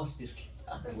посмішки.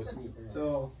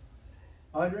 So,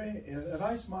 Andre, if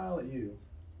I smile at you,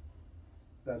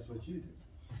 that's what you do.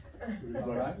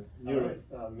 All right?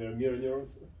 Mirror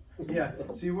neurons. Yeah,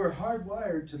 see, we're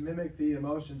hardwired to mimic the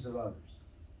emotions of others.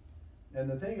 And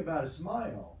the thing about a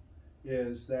smile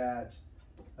is that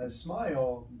a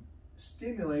smile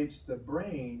stimulates the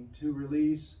brain to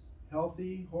release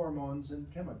healthy hormones and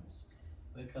chemicals.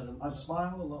 A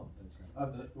smile alone,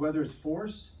 whether it's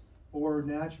forced or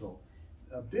natural.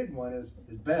 A big one is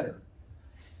better.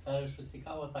 Що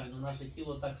цікаво, так, наше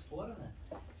тіло так створене,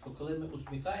 що коли ми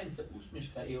усміхаємося,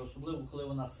 усмішка, і особливо коли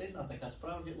вона сильна, така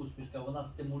справжня усмішка, вона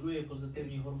стимулює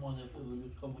позитивні гормони в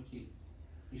людському тілі.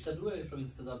 І ще друге, що він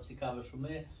сказав цікаве, що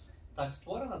ми так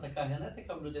створена, така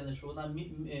генетика в людини, що вона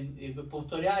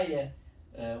повторяє,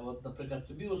 от, наприклад,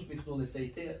 тобі усміхнулися, і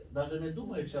ти, навіть не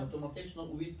думаючи, автоматично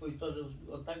у відповідь теж,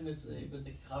 отак ми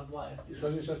такі hardwired. І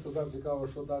що він ще сказав цікаво,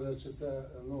 що навіть чи це,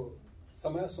 ну,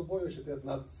 саме собою, чи ти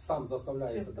сам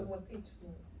заставляєшся?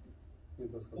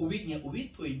 У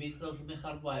відповідь він сказав, що ми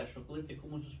hardwired, що коли ти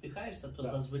комусь усміхаєшся, то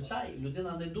зазвичай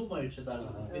людина не думаючи навіть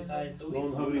усміхається у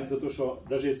відповідь. Он говорить за то, що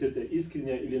навіть якщо це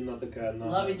искренне или на така...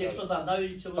 Навіть якщо,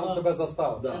 навіть якщо сам себе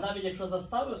заставив. Навіть якщо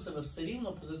заставив себе, все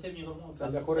рівно позитивні гормони. Це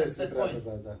для хористів треба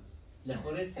казати, так. Для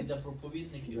хористів, для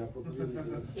проповідників. Для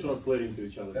проповідників. Translating to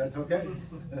each other. That's okay.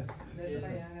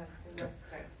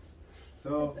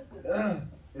 So,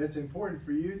 it's important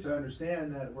for you to understand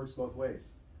that it works both ways.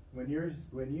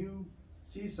 When you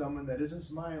see someone that isn't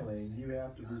smiling, you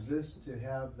have to resist to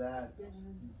have that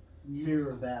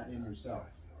mirror that in yourself,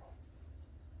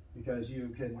 because you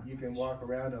can walk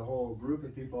around a whole group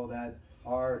of people that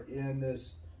are in this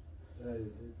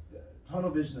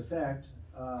tunnel vision effect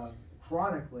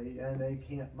chronically, and they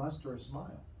can't muster a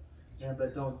smile. But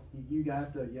you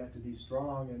have to be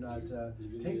strong and not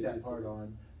take that part on.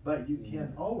 But you can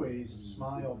always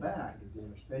smile back.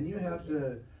 Then you have to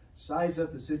size up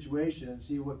the situation and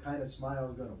see what kind of smile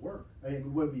is going to work. I mean,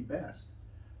 it would be best.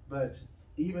 But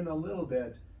even a little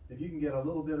bit, if you can get a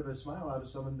little bit of a smile out of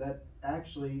someone, that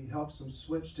actually helps them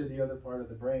switch to the other part of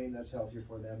the brain that's healthier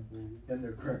for them in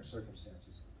their current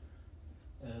circumstances.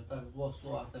 Так, в двох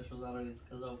словах, те, що зараз він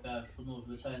сказав, каже, що, ну,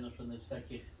 звичайно, що не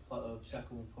в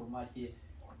всякому форматі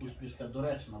усмішка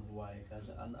доречна буває,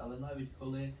 каже, але навіть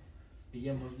коли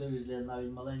є можливість для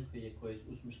навіть маленької якоїсь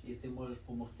усмішки, і ти можеш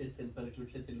допомогти цим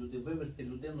переключити людину, вивести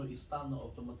людину із стану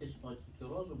автоматичного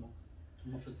тільки розуму,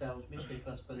 тому що ця усмішка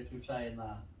якраз переключає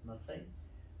на цей,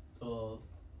 то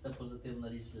це позитивна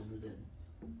річ для людини.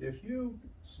 If you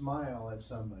smile at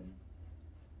somebody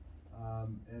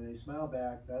and they smile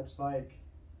back, that's like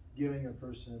giving a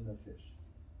person a fish.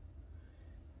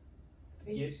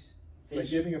 Like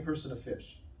giving a person a fish,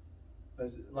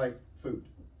 like food.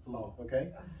 Okay?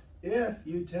 If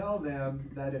you tell them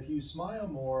that if you smile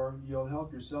more, you'll help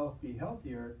yourself be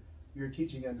healthier, you're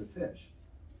teaching them to fish.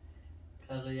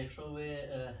 Каже, якщо ви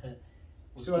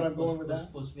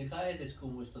посміхаєтесь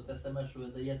комусь, то те саме, що ви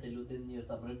даєте людині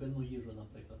там рибину їжу,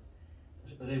 наприклад,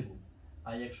 рибу.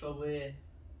 А якщо ви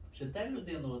вчите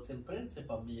людину цим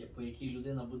принципам, по якій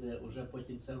людина буде вже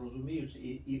потім це розуміючи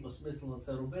і осмислено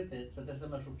це робити, це те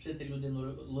саме, що вчити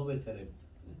людину ловити рибу.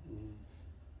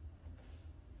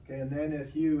 Okay, and then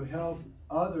if you help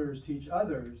others teach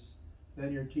others,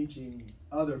 then you're teaching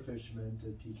other fishermen to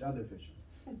teach other fishermen.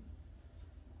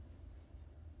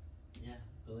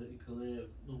 Коли,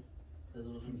 ну, це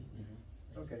зрозуміло.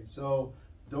 Okay, so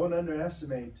don't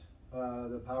underestimate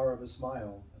the power of a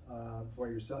smile for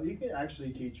yourself. You can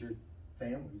actually teach your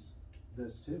families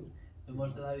this too. Ви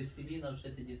можете навіть в сім'ї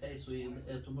навчити дітей свої,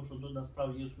 тому що тут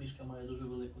насправді усмішка має дуже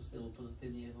велику силу,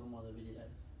 позитивні гормони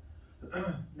виділяються.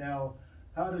 Now,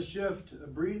 how to shift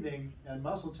breathing and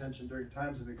muscle tension during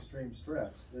times of extreme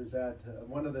stress. Is that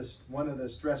one of the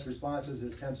stress responses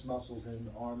is tense muscles in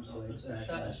arms, legs, back,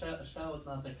 and neck. Ще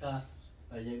одна така,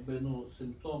 якби,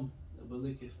 симптом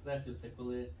великих стресів, це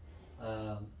коли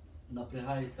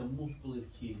напрягаються мускули в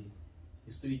тілі.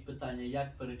 І стоїть питання,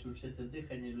 як переключити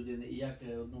дихання людини і як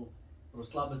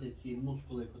розслабити ці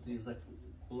мускули, котрі за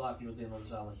кулак людина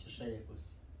зжала, чи ще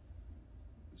якось.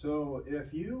 So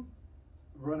if you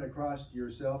run across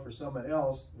yourself or someone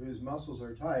else whose muscles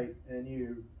are tight and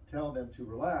you tell them to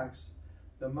relax,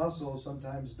 the muscles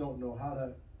sometimes don't know how to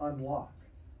unlock.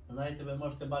 Знаєте, ви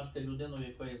можете бачити людину, в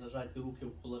якої зажаті руки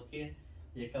в кулаки,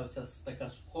 яка вся така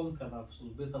скомкана,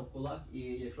 збита в кулак, і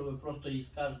якщо ви просто їй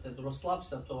скажете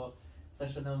розслабся, то це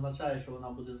ще не означає, що вона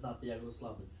буде знати, як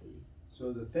розслабитися.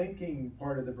 So the thinking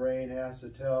part of the brain has to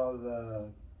tell the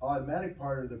automatic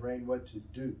part of the brain what to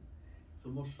do.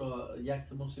 Тому що як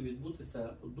це мусить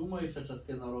відбутися, думаюча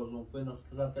частина розуму повинна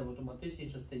сказати в автоматичній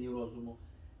частині розуму,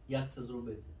 як це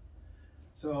зробити.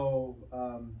 So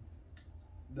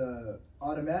the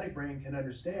automatic brain can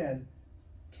understand,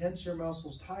 tense your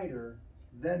muscles tighter,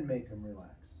 then make them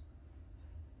relax.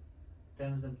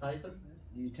 Tense them tighter?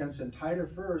 You tense them tighter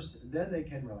first, then they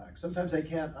can relax. Sometimes they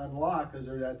can't unlock because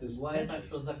they're at this Буває так, tension.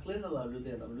 що заклинила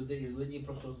людині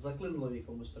просто заклинило в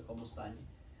якомусь такому стані.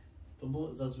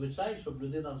 Тому зазвичай, щоб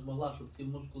людина змогла, щоб ці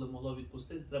мускули могло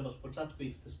відпустити, треба спочатку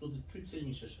їх стиснути чуть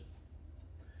сильніше.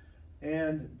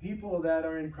 And people that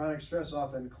are in chronic stress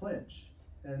often clench,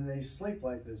 and they sleep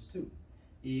like this too.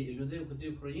 І люди, котрі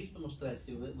в хронічному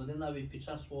стресі, вони навіть під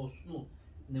час свого сну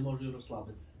не можуть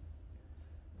розслабитися.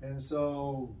 And so,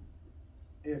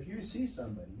 if you see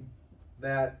somebody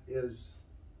that is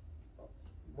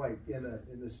like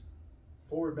in this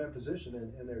forward bent position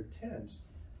and they're tense,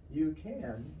 you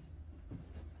can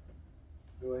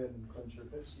go ahead and clench your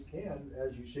fists. You can,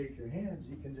 as you shake your hands,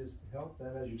 you can just help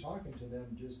them as you're talking to them,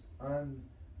 just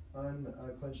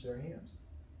unclench their hands.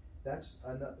 That's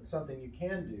something you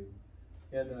can do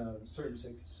in a certain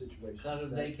situation. Каже,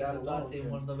 в деяких ситуаціях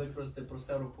можна використати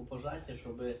просте рукопожаття,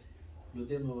 щоб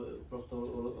людину просто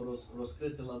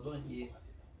розкрити ладонь і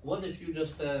what if you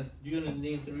just during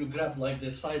the interview grab like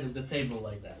the side of the table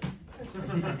like that?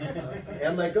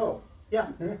 And let go. Yeah.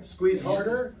 Squeeze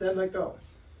harder, then let go.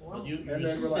 But you And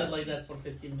then sit relax. like that for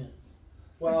 15 minutes.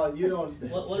 Well, you don't.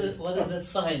 What is that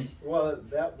sign? Well,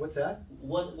 what's that?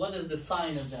 What is the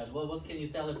sign of that? What can you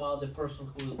tell about the person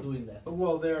who is doing that?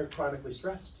 Well, they're chronically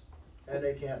stressed, and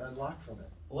they can't unlock from it.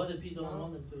 What if you don't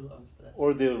want them to unstress? Or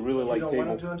they really If you like don't want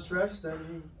them table. to unstress, then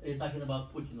you You're talking about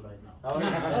Putin right now. oh,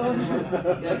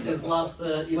 yeah. That's his last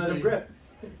Let him interview. grip.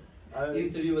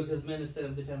 Interview with his Minister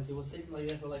of Defense. He was sitting like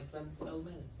that for like 12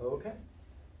 minutes. Okay.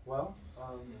 Well,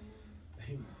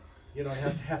 you don't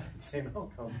have to have the same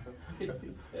outcome.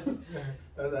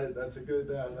 That's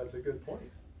a good point.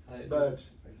 But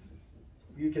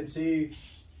you can see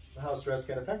how stress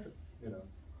can affect it, you know.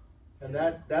 And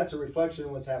that's a reflection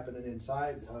of what's happening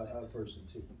inside a person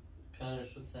too. Каже,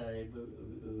 що це якби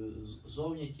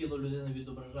зовні тіло людини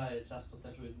відображає часто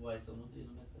те, що відбувається внутрі,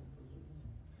 ми це розуміємо.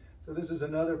 So this is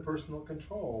another personal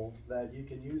control that you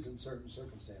can use in certain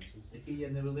circumstances. Такий є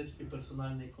невеличкий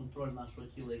персональний контроль нашого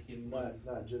тіла, який ми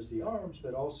Not just the arms,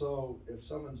 but also if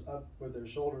someone's up with their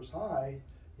shoulders high,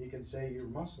 you can say your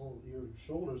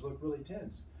shoulders look really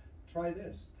tense. Try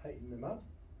this, tighten them up,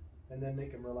 and then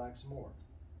make them relax more.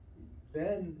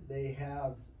 Then they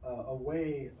have a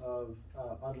way of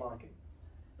unlocking.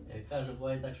 Каже,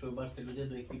 буває так, що ви бачите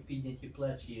людину, які підняті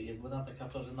плечі, і вона така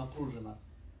теж напружена,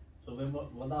 то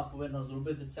вона повинна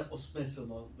зробити це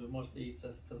осмислено. Ви можете їй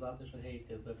це сказати, що гей,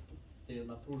 ти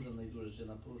напружений, дуже чи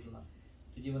напружена.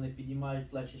 Тоді вони піднімають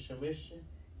плечі ще вище,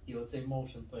 і оцей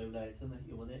motion появляється,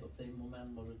 і вони оцей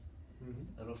момент можуть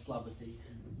розслабити їх.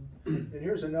 And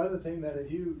here's another thing that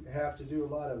if you have to do a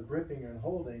lot of gripping and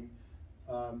holding,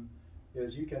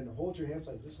 is you can hold your hands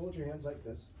like this. Hold your hands like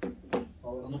this.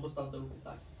 Ну, поставте руки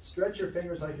так. Stretch your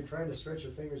fingers like you're trying to stretch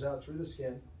your fingers out through the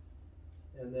skin,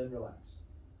 and then relax.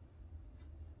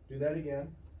 Do that again,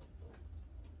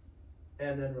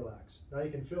 and then relax. Now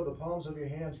you can feel the palms of your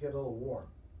hands get a little warm.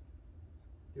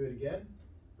 Do it again,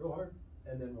 real hard,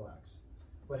 and then relax.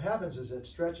 What happens is it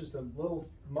stretches the little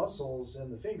muscles in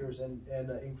the fingers and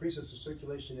increases the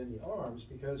circulation in the arms,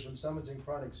 because when someone's in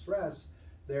chronic stress,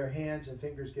 their hands and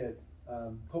fingers get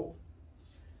cold.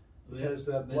 Because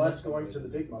the blood's going to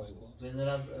the big muscles. Ви не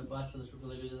раз бачили, що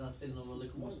коли людина сильно в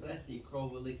великому стресі і кров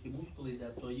в великі мускули йде,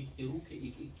 то їхні руки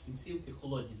і кінцівки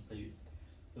холодні стають.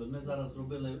 І от ми зараз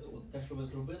зробили, от те, що ви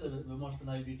зробили, ви можете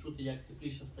навіть відчути, як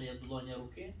тепліше стає долоня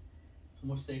руки,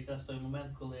 тому що це якраз той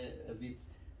момент, коли від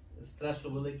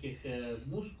стресу великих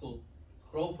мускул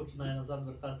кров починає назад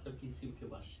вертатися в кінцівки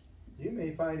ваші. You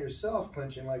may find yourself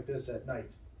clenching like this at night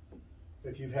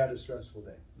if you've had a stressful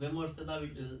day. Ви можете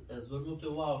навіть звернути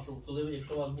увагу, що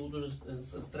якщо у вас був дуже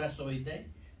стресовий день,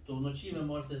 то вночі ви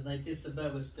можете знайти себе,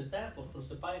 ви спите,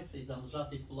 просипаєтеся і там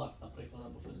зжатий кулак, наприклад,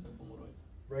 або щось в такому роді.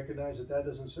 Recognize that that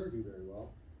doesn't serve you very well,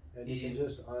 and you can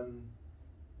just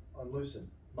unloosen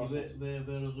muscles. І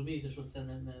ви розумієте, що це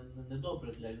не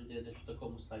добре для людини, що в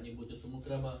такому стані бути, тому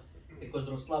треба якось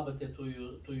розслабити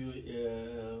тую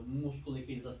мускул,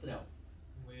 який застряв.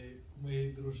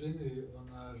 Моєї дружини,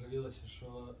 вона жалілася,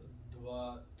 що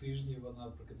 2 тижні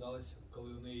вона прокидалася,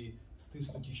 коли у неї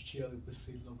стиснуті щелепи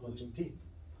сильно були. Clenching teeth.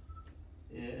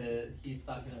 He's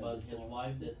talking about his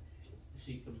wife that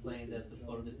she complained that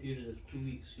for the period of 2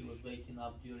 weeks she was waking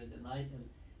up during the night and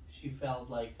she felt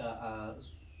like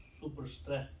super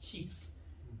stressed cheeks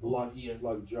over here.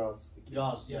 Like jaws.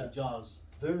 Jaws, yeah, Yeah. jaws.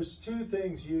 There's 2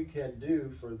 things you can do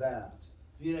for that.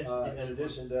 Дві речі In таке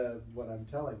addition to what I'm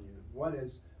telling you. One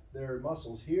is there are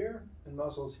muscles here and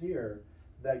muscles here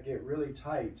that get really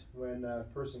tight when a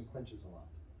person clenches a lot.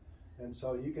 And so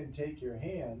you can take your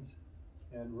hands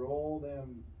and roll them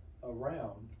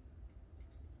around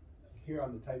here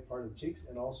on the tight part of the cheeks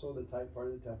and also the tight part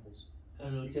of the temples.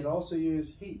 You can also use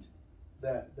heat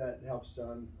that helps to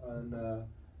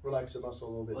relax the muscle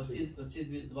a little bit too.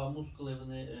 Оці два мускули,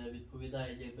 вони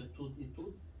відповідають якби тут і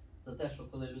тут, за те, що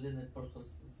коли людина просто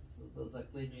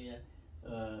заклинює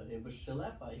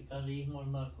щелепа і каже, їх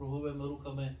можна круговими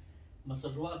рухами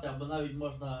масажувати, або навіть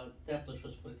можна тепле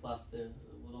щось прикласти,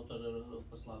 воно теж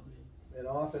послаблює. And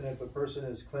often if a person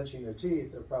is clenching their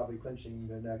teeth, they're probably clenching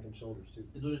their neck and shoulders too.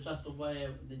 І дуже часто буває,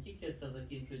 не тільки це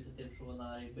закінчується тим, що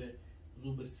вона якби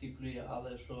зуби зціплює,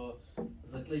 але що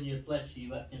заклинює плечі і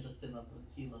верхня частина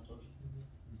тіла теж.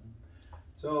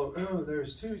 So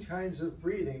there's 2 kinds of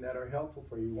breathing that are helpful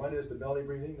for you. One is the belly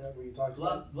breathing that we talked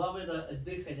about. Два види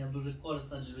дихання дуже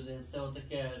корисне для людини. Це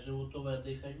отаке животове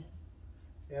дихання.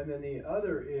 And then the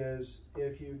other is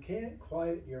if you can't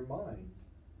quiet your mind,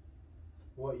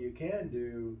 what you can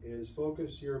do is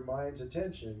focus your mind's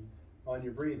attention on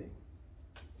your breathing.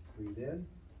 Breathe in,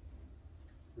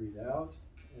 breathe out,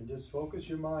 and just focus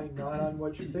your mind not on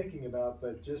what you're thinking about,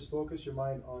 but just focus your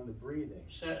mind on the breathing.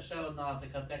 Ще одна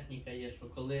така техніка є, що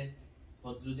коли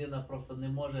от людина просто не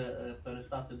може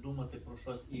перестати думати про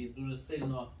щось і дуже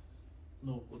сильно,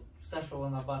 от все, що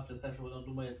вона бачить, все, що вона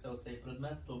думає, це оцей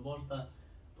предмет, то можна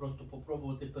просто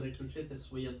попробувати переключити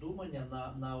своє думання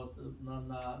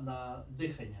на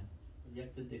дихання.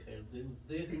 Як ти дихаєш?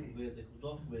 Вдих, видих,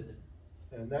 вдох, видих.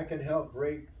 And that can help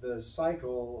break the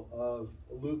cycle of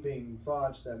looping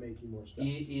thoughts that make you more stressed.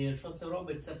 І що це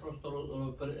робить? Це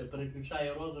просто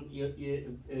переключає розум і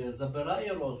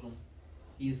забирає розум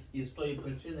із тої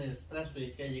причини стресу,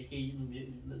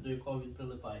 до якого він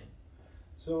прилипає.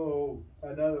 So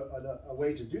a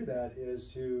way to do that is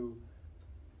to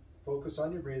focus on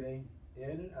your breathing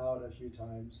in and out a few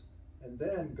times, and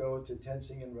then go to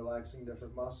tensing and relaxing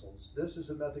different muscles. This is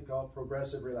a method called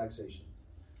progressive relaxation.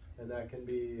 And that can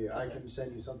be, I can send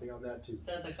you something on that too.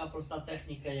 Це така проста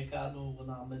техніка, яка,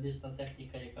 вона медична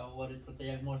техніка, яка говорить про те,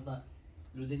 як можна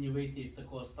людині вийти із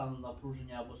такого стану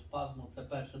напруження або спазму. Це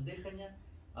перше дихання,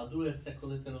 а друге це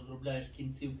коли ти розробляєш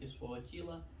кінцівки свого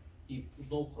тіла і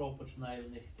знов кров починає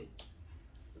в них йти.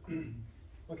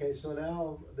 Okay, so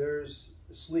now there's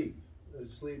sleep.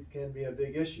 Sleep can be a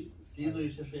big issue.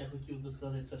 Слідуюче, що я хотів би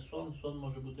сказати, це сон. Сон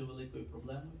може бути великою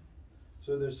проблемою.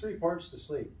 So there's 3 parts to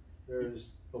sleep. There's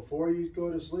before you go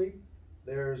to sleep,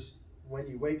 there's when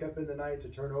you wake up in the night to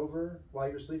turn over while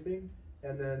you're sleeping,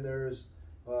 and then there's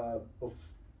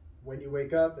when you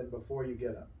wake up and before you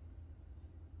get up.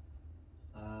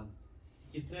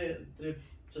 Ті три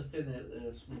частини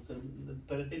сну. Це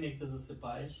перед тим, як ти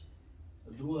засипаєш.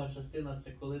 Друга частина –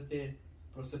 це коли ти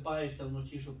просипаєшся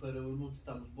вночі, щоб перевернутися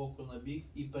там з боку на бік,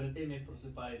 і перед тим, як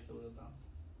просипаєшся вже зранку.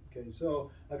 Okay, so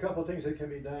a couple of things that can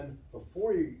be done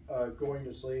before you going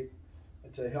to sleep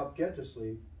to help get to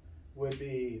sleep would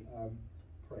be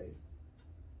pray.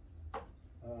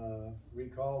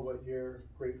 Recall what you're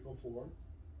grateful for.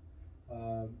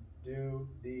 Do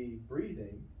the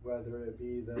breathing, whether it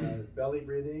be the belly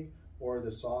breathing or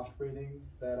the soft breathing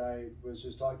that I was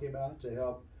just talking about, to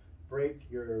help break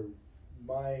your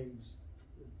mind's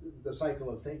the cycle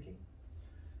of thinking.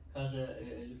 Каже,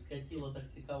 людське тіло так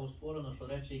цікаво створено, що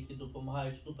речі, які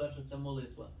допомагають сну, перше це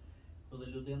молитва. Коли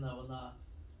людина, вона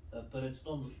перед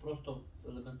сном просто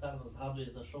елементарно згадує,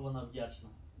 за що вона вдячна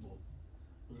Богу.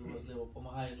 Дуже важливо,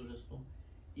 допомагає дуже сну.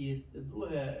 І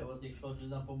друге, от якщо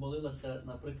людина помолилася,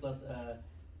 наприклад,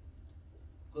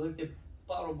 коли ти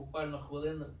пару буквально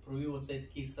хвилин провів оцей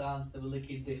такий сеанс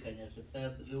невеликий дихання. Чи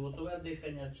це животове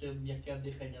дихання, чи м'яке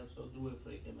дихання, це друге,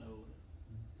 про яке ми говоримо.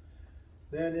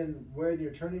 Then when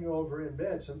you're turning over in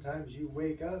bed, sometimes you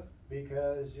wake up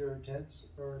because you're tense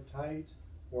or tight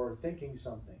or thinking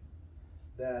something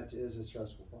that is a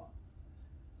stressful thought.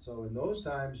 So in those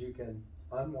times you can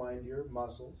unwind your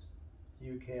muscles,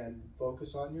 you can focus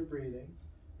on your breathing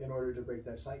in order to break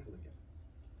that cycle again.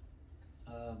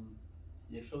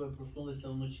 Якщо ви проснулися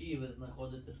вночі і ви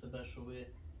знаходите себе, що ви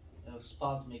в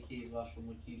спазмі якийсь в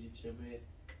вашому тілі, чи ви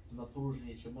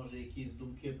напружені, чи може якісь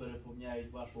думки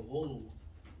переповняють вашу голову,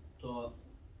 то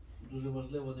дуже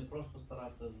важливо не просто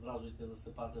старатися зразу йти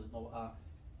засипати знову, а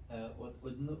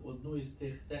одну із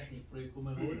тих технік, про яку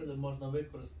ми говорили, можна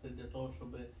використати для того,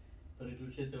 щоб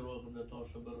переключити розум, для того,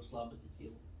 щоб розслабити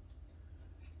тіло.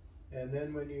 And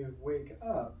then when you wake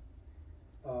up,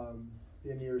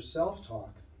 in your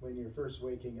self-talk, when you're first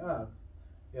waking up,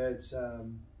 it's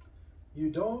you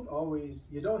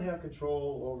don't have control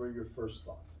over your first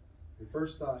thought. Your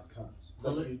first thought comes.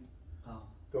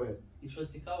 Go ahead. І що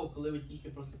цікаво, коли ви тільки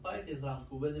просипаєтесь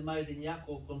зранку, ви не маєте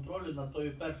ніякого контролю над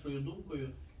тою першою думкою,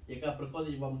 яка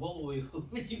приходить вам в голову, і коли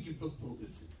ви тільки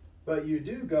проснулися. But you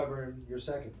do govern your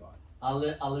second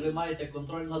thought. Але ви маєте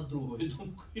контроль над другою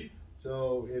думкою.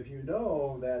 So if you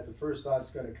know that the first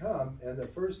thought's going to come, and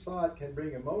the first thought can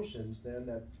bring emotions, then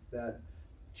that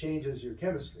changes your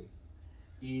chemistry.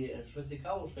 І що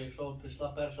цікаво, що якщо прийшла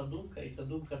перша думка, і ця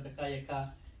думка така,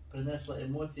 яка принесла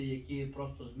емоції, які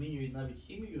просто змінюють навіть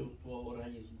хімію твого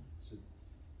організму.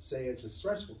 Say it's a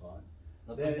stressful thought,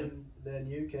 then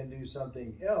you can do something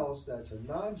else that's a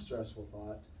non-stressful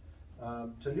thought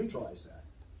to neutralize that.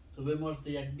 То ви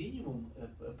можете як мінімум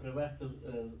привести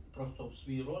просто в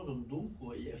свій розум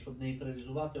думку, щоб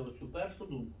нейтралізувати оцю першу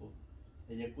думку,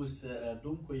 якусь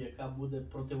думку, яка буде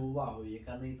противовагою,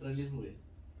 яка нейтралізує.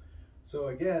 So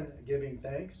again, giving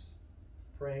thanks,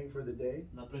 praying for the day.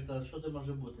 Наприклад, що це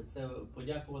може бути? Це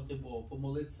подякувати Богу,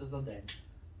 помолитися за день.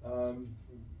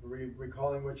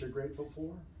 Recalling what you're grateful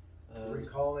for,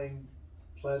 recalling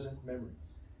pleasant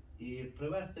memories. І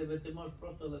привести, ти можеш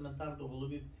просто елементарно в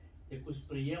голові якусь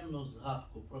приємну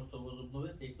згадку, просто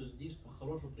возобновити якусь дійсно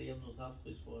хорошу, приємну згадку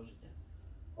із свого життя.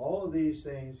 All of these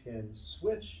things can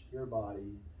switch your body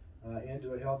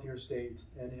into a healthier state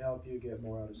and help you get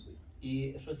more out of sleep.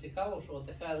 І що цікаво, що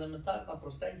така елементарна,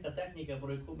 простенька техніка,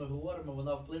 про яку ми говоримо,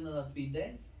 вона вплине на твій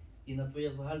день і на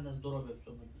твоє загальне здоров'я в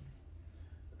цьому дні.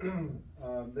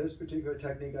 This particular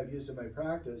technique I've used in my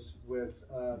practice with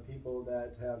people that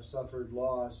have suffered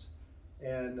loss,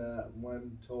 and one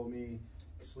told me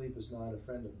sleep is not a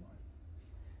friend of mine.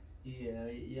 І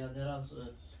я не раз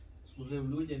служив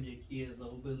людям, які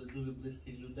загубили дуже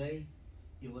близьких людей,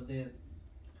 і вони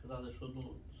казали, що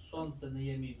сон це не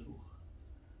є мій друг.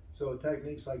 So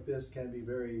techniques like this can be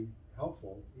very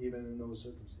helpful even in those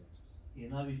circumstances. І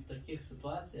навіть в таких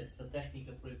ситуаціях ця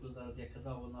техніка, про яку зараз я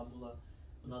казав,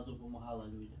 вона допомагала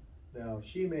людям. Now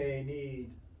she may need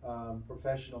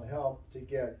professional help to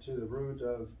get to the root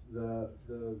of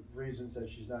the reasons that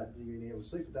she's not being able to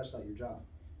sleep, but that's not your job.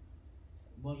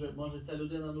 Може ця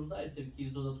людина нуждається в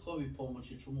якійсь додатковій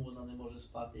допомозі, чому вона не може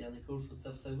спати. Я не кажу, що це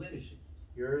все вирішить.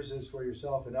 Yours is for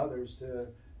yourself and others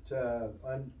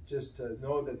just to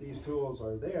know that these tools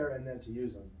are there and then to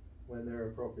use them when they're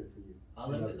appropriate for you.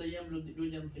 Але ми даємо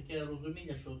людям таке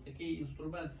розуміння, що такий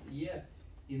інструмент є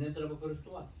і ним треба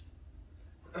користуватися.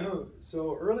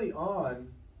 So early on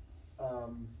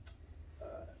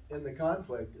in the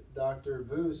conflict, Dr.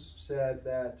 Voos said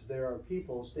that there are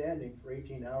people standing for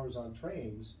 18 hours on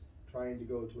trains trying to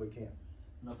go to a camp.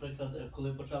 Наприклад,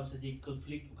 коли почався такий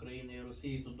конфлікт України і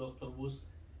Росії, то доктор Вус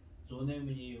дзвонив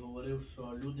мені і говорив,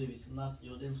 що люди 18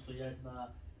 годин стоять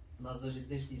на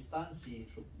залізничній станції,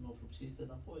 щоб сісти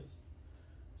на поїзд.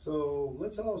 So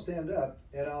let's all stand up,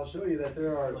 and I'll show you that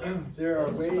there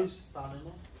are ways.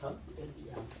 Huh?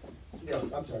 Yes,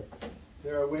 I'm sorry.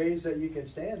 There are ways that you can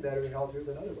stand that are healthier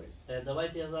than other ways.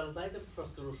 Давайте я зараз, знаєте, про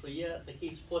що скажу, що є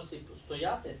такий спосіб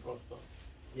стояти просто,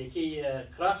 який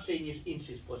кращий, ніж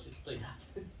інший спосіб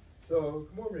стояти. So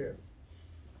come over here.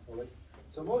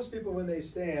 So most people when they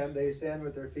stand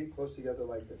with their feet close together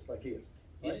like this, like he is.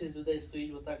 Більшість людей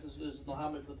стоїть отак з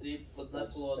ногами потрібно одне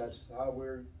коло одне. That's how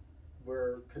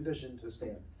we're conditioned to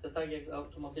stand. Це так, як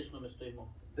автоматично ми стоїмо.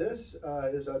 This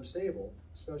is unstable,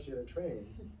 especially in a train,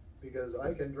 because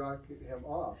I can knock him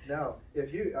off. Now,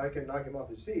 I can knock him off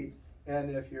his feet, and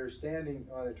if you're standing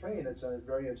on a train, it's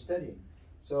very unsteady.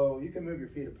 So you can move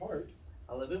your feet apart,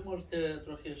 Але ви можете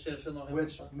трохи ширше ноги.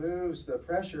 which moves the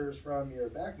pressures from your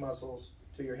back muscles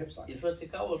to your hip І sockets. що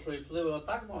цікаво, що коли ви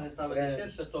отак ноги ставите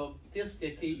ширше, то тиск,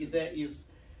 який іде із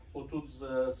отут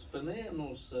з спини,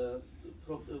 ну,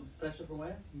 pressure from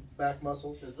where? Back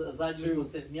muscles. З задніх To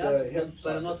оцих the м'язів, hip він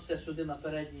переноситься сюди на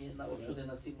передні, от сюди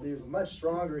на ці You're мускули. much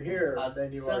stronger here А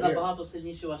than you це are here. набагато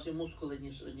сильніші ваші мускули,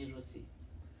 ніж оці.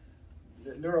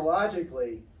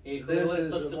 Neurologically, І коли this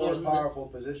говорять з is a точки more зору powerful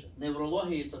position.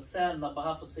 неврології, то це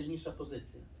набагато сильніша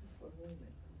позиція.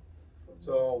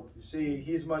 So you see,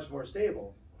 he's much more stable,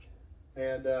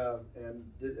 and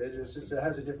it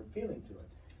has a different feeling to it.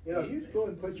 You know, if you go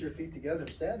and put your feet together and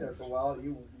stand there for a while,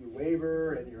 you waver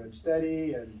and you're unsteady,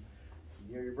 and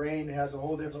your brain has a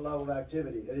whole different level of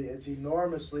activity. It's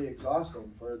enormously exhausting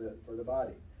for the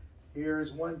body. Here's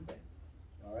one thing,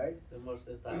 all right? Ви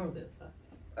можете так стати, так.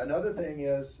 Another thing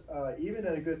is, even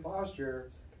in a good posture,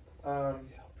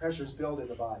 pressures build in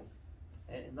the body.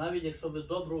 Навіть якщо ви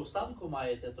добру осанку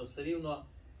маєте, то все рівно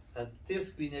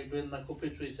тиск він якби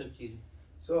накопичується в тілі.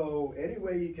 So any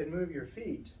way you can move your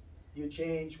feet, you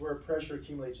change where pressure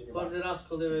accumulates in your body. Кожен раз,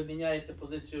 коли ви міняєте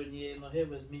позицію однієї ноги,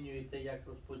 ви змінюєте, як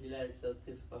розподіляється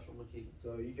тиск в вашому тілі. So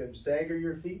you can stagger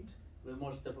your feet, Ви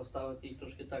можете поставити їх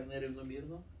трошки так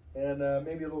нерівномірно. and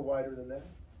maybe a little wider than that.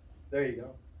 There you go.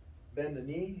 Bend the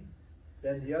knee,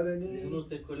 bend the other knee,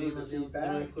 Зігнути move коліно, the feet зігнути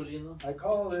друге back. коліно. I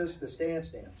call this the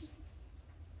stance dance.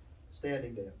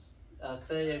 Standing dance. А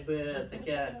це якби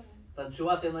таке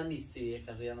танцювати на місці,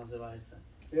 каже, я називаю це.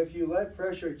 If you let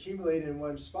pressure accumulate in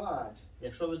one spot,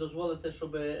 Якщо ви дозволите,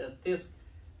 щоб тиск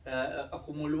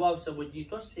акумулювався в одній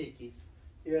точці якійсь,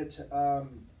 it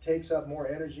takes up more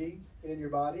energy in your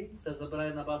body, це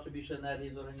забирає набагато більше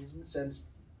енергії з організму, sends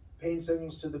pain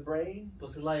signals to the brain,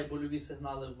 посилає больові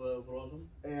сигнали в розум,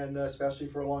 and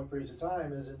especially for long periods of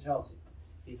time isn't healthy.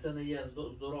 і це не є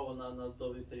здорово на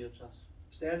довгий період часу.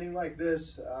 Standing like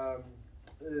this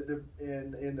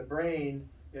in the brain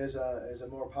is a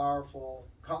more powerful,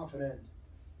 confident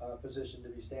position to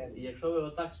be І standing. якщо ви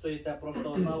отак стоїте,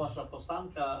 просто одна ваша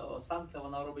осанка,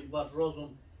 вона робить ваш розум,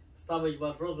 ставить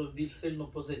ваш розум в більш сильну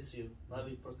позицію,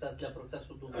 навіть для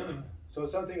процесу думання. So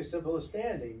something as simple as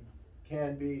standing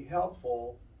can be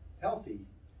helpful, healthy,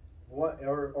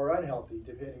 or unhealthy,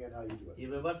 depending on how you do it. І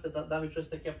ви бачите, навіть щось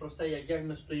таке просте, як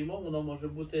ми стоїмо, воно може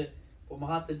бути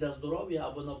допомагати для здоров'я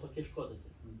або навпаки шкодити.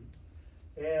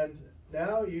 And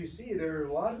now you see there are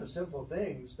a lot of simple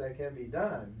things that can be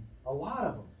done, a lot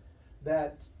of them,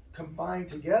 that combined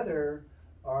together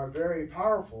are very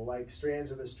powerful, like strands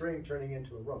of a string turning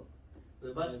into a rope.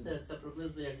 Ви бачите, це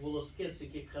приблизно як волоски, з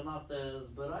яких канат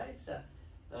збирається,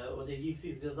 от як їх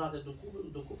всіх зв'язати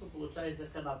докупи, виходить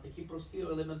канат. Такі прості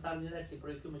елементарні речі,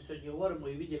 про які ми сьогодні говоримо,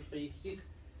 і від, якщо їх всіх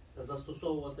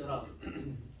застосовувати разом.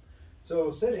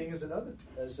 So sitting is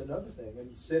another thing, and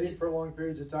sitting for long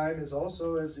periods of time is also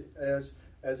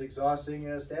as exhausting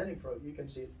as standing for. You can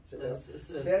sit down.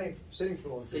 Sitting for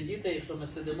long periods. Сидіти, якщо ми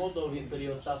сидимо довгий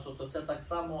період часу, то це так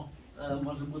само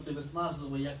може бути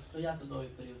виснажливо, як стояти довгий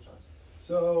період часу.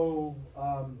 So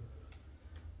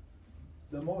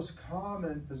the most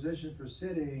common position for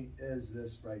sitting is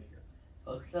this right here.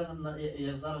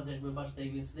 Це зараз, як ви бачите,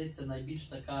 як він сидить, це найбільш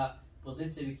така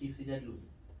позиція, в якій сидять люди.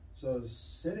 So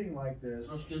sitting like this,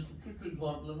 Трошки чуть-чуть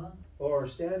згорблена, or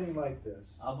standing like this,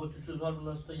 або чуть-чуть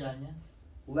згорблене стояння.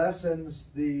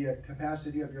 lessens the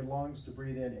capacity of your lungs to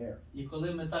breathe in air. І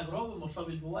коли ми так робимо, що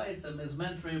відбувається, ми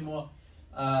зменшуємо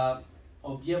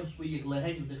об'єм своїх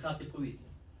легень вдихати повітря.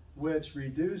 Which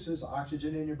reduces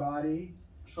oxygen in your body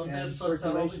Що and це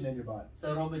circulation робить? in your body.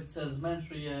 Це робить, це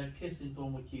зменшує кисень в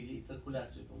твоєму тілі і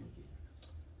циркуляцію в твоєму тілі.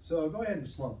 So go ahead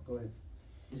and slump. Go ahead.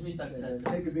 Візьміть так And себе.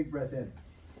 take a big breath in.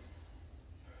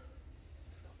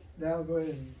 Now go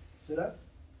ahead and sit up,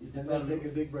 І and then тепер take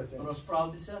a big breath in.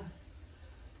 розправтеся.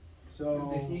 So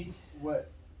Вдихніть. what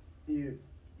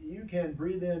you can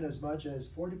breathe in as much as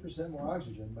 40% more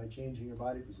oxygen by changing your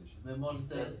body position. Ви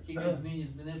можете, тільки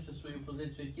змінивши свою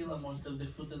позицію тіла, можете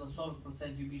вдихнути на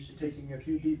 40% більше кисню. Taking a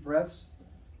few deep breaths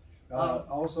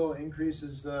also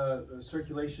increases the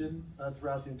circulation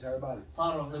throughout the entire body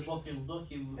Пару глибоких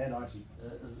вдохів and oxygen.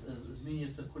 змінює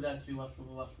циркуляцію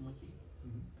в вашому тілі.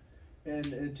 And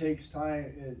it takes time,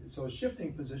 so shifting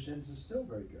positions is still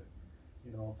very good.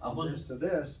 You know, from this to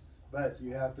this, but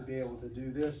you have to be able to do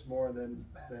this more than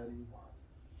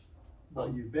what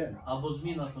you've been. Або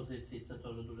зміна позиції, це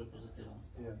теж дуже позитивно.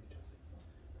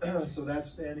 Yeah. So that's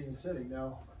standing and sitting. Now,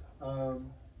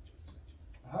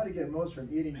 how to get most from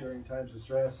eating during times of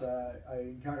stress. I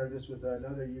encountered this with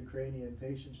another Ukrainian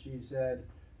patient. She said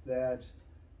that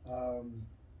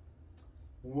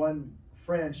one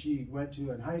friend she went to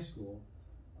in high school,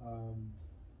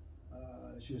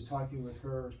 she was talking with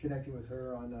her, connecting with her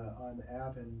on the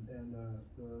app, and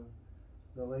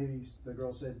the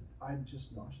girl said, "I'm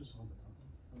just nauseous all the time.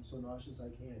 I'm so nauseous I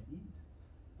can't eat.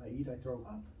 I eat, I throw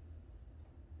up.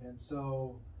 And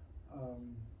so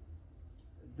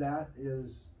that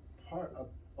is part of,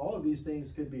 all of these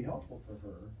things could be helpful for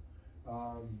her.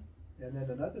 And then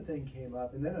another thing came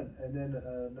up, and then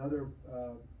another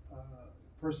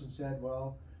person said,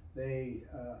 well, a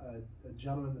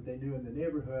gentleman that they knew in the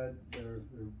neighborhood, her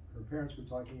parents were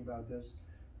talking about this,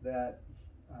 that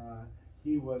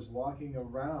he was walking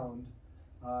around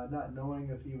not knowing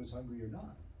if he was hungry or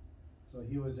not. So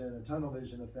he was in a tunnel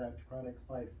vision effect, chronic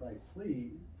fight, fright,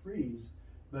 freeze,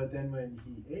 but then when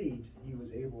he ate, he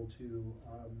was able to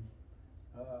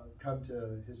come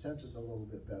to his senses a little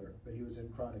bit better, but he was in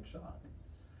chronic shock.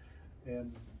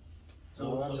 And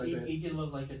so eating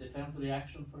was like a defense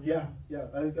reaction for him? Yeah,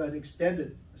 an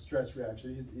extended stress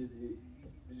reaction.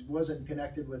 He wasn't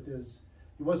connected with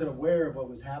he wasn't aware of what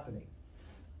was happening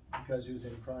because he was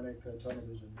in chronic tunnel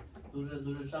vision.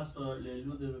 Дуже часто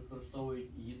люди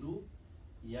використовують їду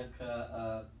як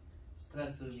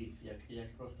стрес-реліф,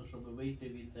 як просто, щоб вийти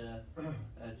від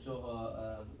цього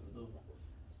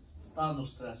стану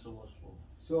стресового свого.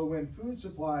 So when food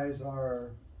supplies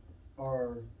are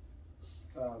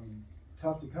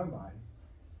tough to come by,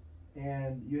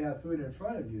 and you have food in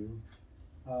front of you,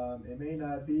 it may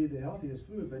not be the healthiest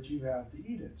food, but you have to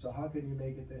eat it. So how can you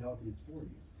make it the healthiest for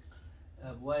you?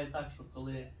 Буває так, що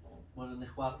коли може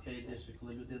нехватка йде, що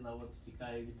коли людина от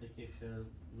втікає від таких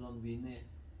зон війни,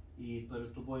 і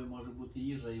перед тобою може бути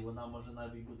їжа, і вона може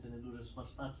навіть бути не дуже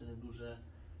смачна, чи не дуже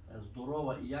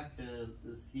здорова, і як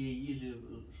з цієї їжі,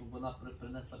 щоб вона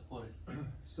принесла користь.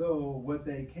 So what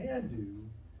they can do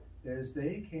is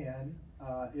they can,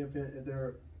 if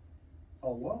they're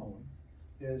alone,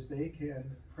 is they can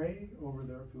pray over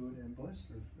their food and bless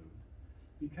their food,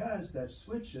 because that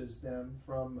switches them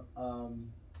from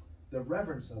the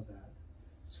reverence of that,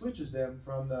 switches them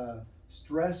from the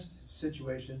stressed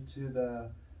situation to the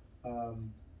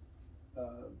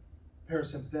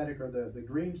parasympathetic or the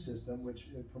green system, which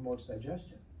promotes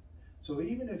digestion. So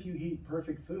even if you eat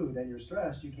perfect food and you're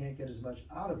stressed, you can't get as much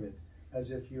out of it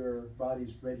as if your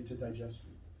body's ready to digest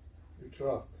it. You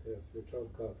trust, yes, you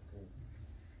trust God.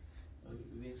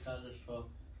 Він каже, що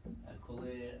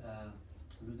коли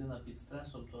людина під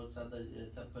стресом, то ця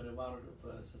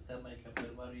система, яка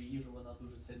переварює їжу, вона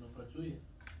дуже сильно працює.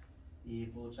 І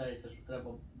виходить, що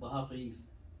треба багато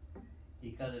їсти.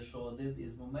 І каже, що один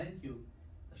із моментів,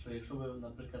 що якщо ви,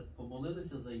 наприклад,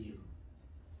 помолилися за їжу,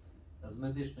 з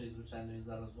медичної, звичайно, і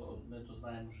зараз ми то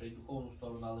знаємо, що і духовну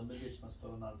сторону, але медична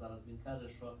сторона зараз, він каже,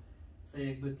 що це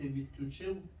якби ти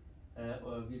відключив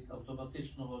від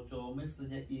автоматичного цього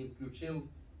мислення і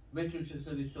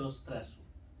виключився від цього стресу.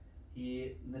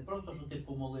 І не просто, що ти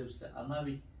помолився, а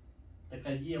навіть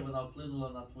така дія, вона вплинула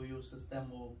на твою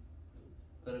систему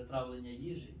перетравлення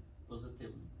їжі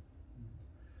позитивно.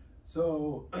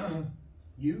 So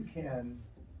you can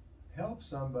help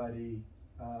somebody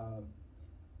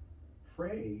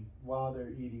pray while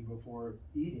they're eating, before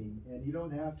eating, and you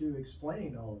don't have to explain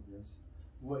all of this.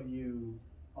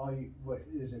 What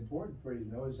is important for you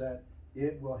to know is that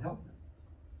it will help them.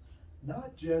 Not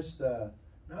just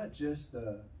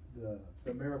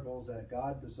the miracles that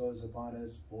God bestows upon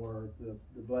us for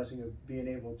the blessing of being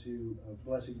able to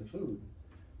blessing the food,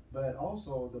 but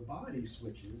also the body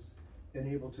switches and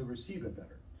able to receive it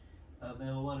better.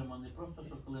 Ми говоримо не просто,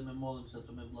 що коли ми молимося,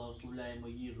 то ми благословляємо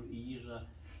їжу, і їжа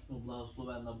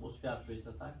благословенна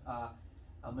освячується, так?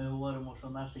 А ми говоримо, що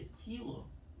наше тіло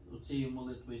цією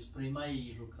молитвою сприймає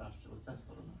їжу краще. Оця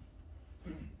сторона.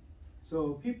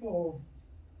 So people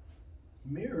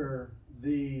mirror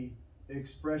the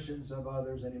expressions of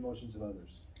others and emotions of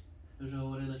others. Ви вже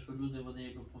говорили, що люди, вони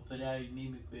якби повторяють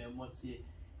міміку і емоції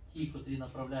ті, котрі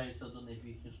направляються до них в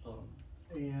їхню сторону.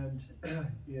 And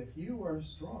if you are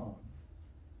strong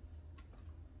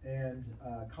and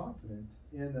confident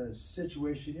in the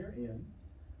situation you're in,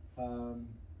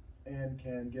 and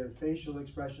can give facial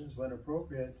expressions when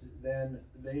appropriate, then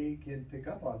they can pick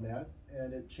up on that,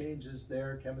 and it changes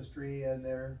their chemistry and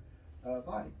their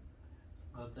body.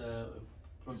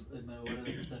 От ми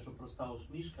говорили про те, що проста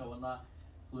усмішка, вона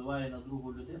впливає на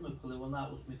другу людину, коли вона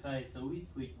усміхається у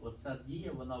відповідь, оця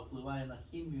дія, вона впливає на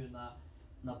хімію,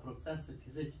 на процеси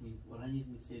фізичні в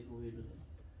організмі цієї другої людини.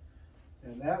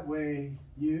 And that way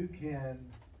you can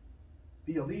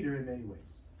be a leader in many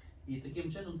ways. І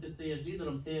таким чином ти стаєш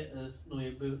лідером, ти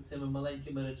якби цими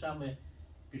маленькими речами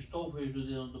підштовхуєш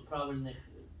людину до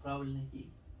правильних дій.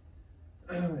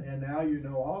 And now you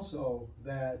know also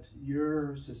that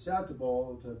you're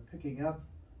susceptible to picking up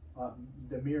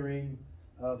the mirroring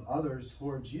of others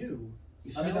towards you.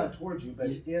 I mean, not towards you, but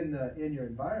in your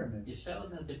environment. І ще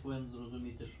одне ти повинен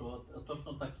зрозуміти, що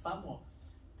точно так само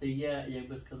ти є, як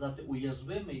би сказати,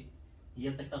 уязвимий,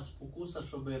 є така спокуса,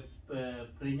 щоб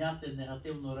прийняти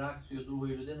негативну реакцію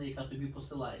другої людини, яка тобі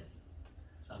посилається.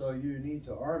 So you need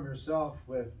to arm yourself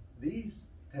with these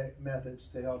methods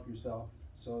to help yourself,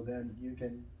 so then you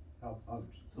can help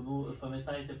others. Тому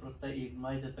пам'ятайте про це і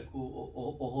майте таку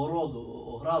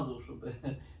ограду, щоб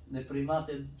не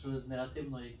приймати щось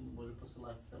негативного, яке може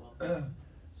посилатися вам.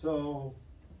 So,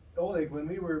 Oleg, when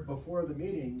we were before the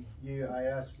meeting, I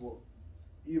asked, well,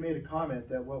 you made a comment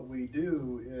that what we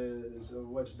do is,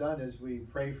 what's done is we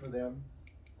pray for them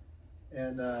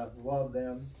and love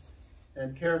them and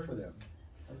care for them.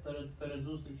 Перед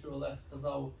зустрічю Олег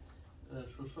сказав,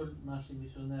 що наші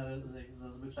місіонери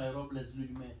зазвичай роблять з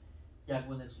людьми, як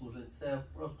вони служать. Це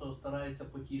просто стараються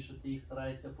потішити їх,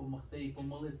 стараються допомогти і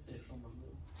помолитися, якщо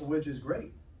можливо. Which is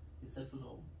great. І це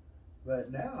чудово.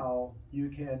 But now you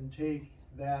can take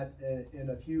that in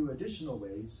a few additional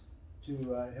ways to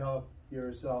help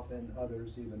yourself and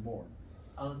others even more.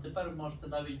 Але тепер можете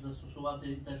навіть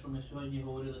застосувати те, що ми сьогодні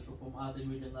говорили, щоб допомагати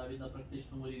людям навіть на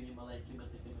практичному рівні маленькими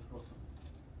такими кроками.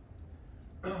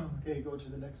 Okay, go to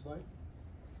the next slide.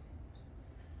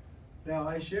 Now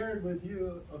I shared with you,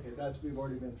 okay, we've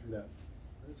already been through that.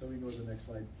 So we go to the next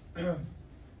slide.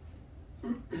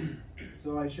 So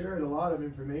I shared a lot of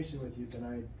information with you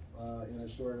tonight in a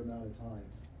short amount of time.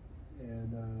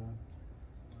 And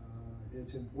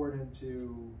it's important to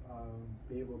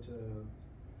be able to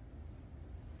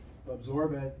absorb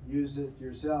it, use it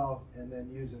yourself, and then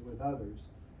use it with others.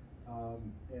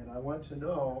 And I want to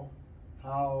know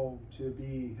how to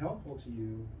be helpful to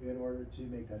you in order to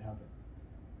make that happen.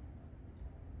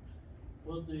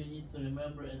 What do you need to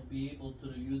remember and be able to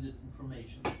review this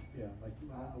information? Yeah, like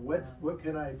what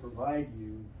can I provide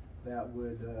you that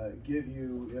would give you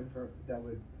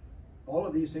all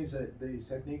of these things, that these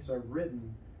techniques are written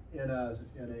in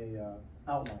a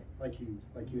outline, like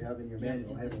you have in your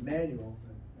manual. I have a manual,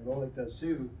 and Oleg does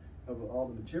too, of all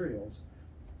the materials.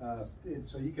 And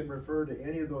so you can refer to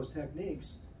any of those techniques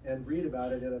and read about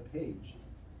it in a page.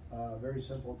 Very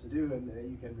simple to do, and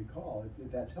you can recall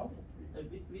if that's helpful for you.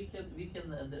 We can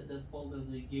that folder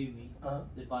they gave me,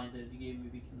 the binder they gave me,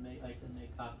 I can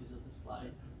make copies of the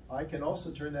slides. I can also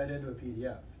turn that into a PDF.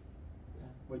 Yeah.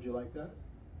 Would you like that?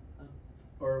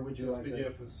 Or would you like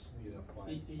PDF that? is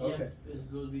fine. PDF Okay. is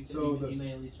good. We can So even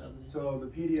email each other. So the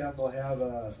PDF will have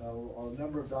a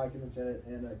number of documents in it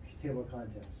and a table of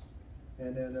contents.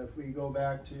 And then if we go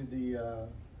back to the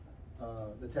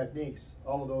techniques,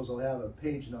 all of those will have a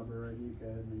page number and you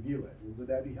can review it. Would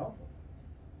that be helpful?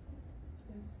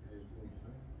 Yes.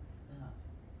 Yeah,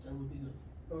 that would be good.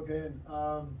 Okay. And,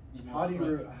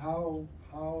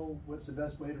 what's the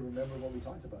best way to remember what we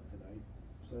talked about tonight,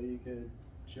 so you could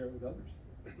share it with others?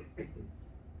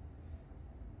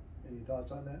 Any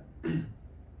thoughts on that?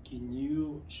 Can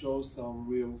you show some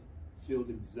real field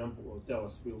example, or tell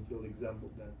us real field example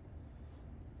that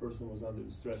person was under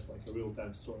stress, like a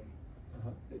real-time story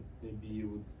that maybe you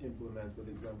would implement with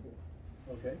example?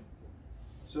 Okay.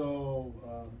 So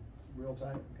real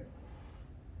time. Okay.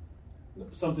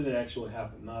 Something that actually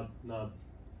happened, not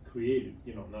created.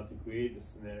 Not to create the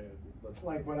scenario, but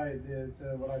Like what I did,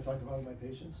 what I talked about with my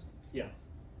patients. yeah.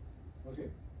 Okay.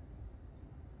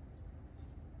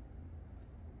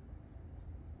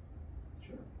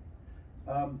 Sure.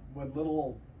 Would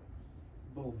little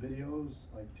videos,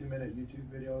 like 2-minute YouTube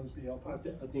videos, be helpful?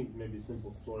 I think maybe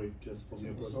simple story, just from your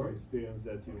Simple personal story? experience,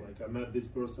 that you like. I met this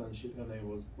person. Her name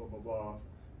was blah blah blah.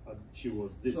 She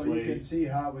was this So way. you can see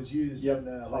how it was used Yep, in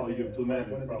how you implement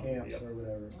one it of the properly, camps yep. or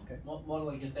whatever. Okay. More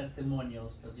like a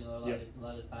testimonials, because Yep. a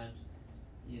lot of times,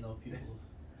 people.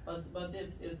 But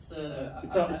it's It's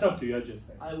up to you. I just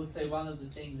say. I would say one of the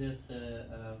things is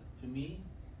to me,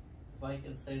 if I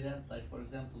can say that, like for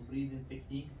example, breathing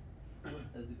technique.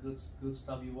 That's a good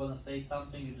stuff. You want to say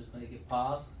something, you just make a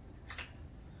pause.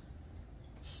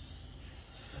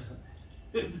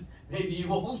 Maybe you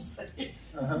won't say it.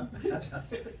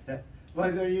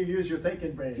 Well, there you use your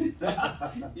thinking brain.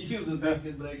 Use the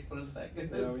thinking break for a second.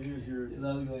 Use your. You're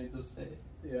not going to say it.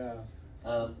 Yeah.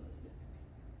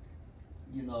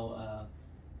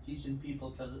 Teaching people,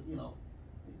 because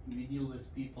we deal with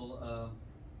people,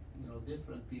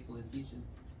 different people, and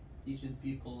teaching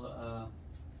people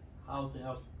how to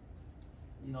help.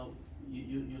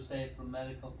 You say it from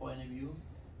medical point of view,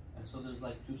 and so there's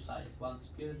like two sides. One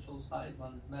spiritual side,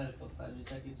 one is medical side. You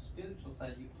take it spiritual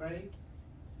side, you pray,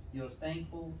 you're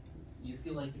thankful, you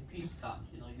feel like a peace comes.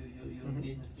 You're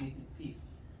getting sleep in peace.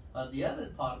 But the other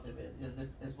part of it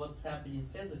is what's happening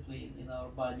physically in our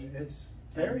body. It's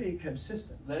very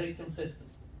consistent. Very consistent.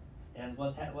 And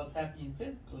what's happening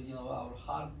physically, our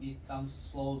heartbeat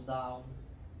slows down,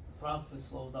 process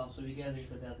slows down, so we get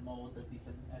into that mode that we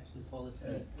can actually fall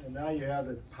asleep. And now you have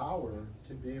the power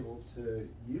to be able to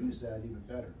use that even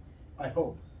better, I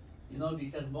hope. You know,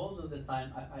 because most of the time,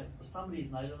 I for some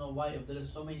reason, I don't know why, if there is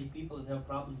so many people that have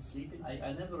problems sleeping,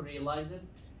 I never realize it,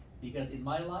 because in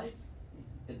my life,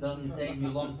 it doesn't take me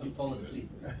long to fall asleep.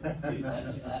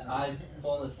 I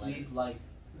fall asleep like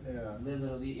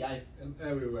literally, And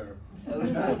everywhere.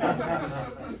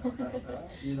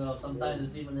 You know, sometimes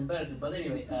it's even embarrassing. But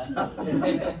anyway,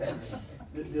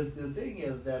 the thing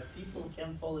is that people can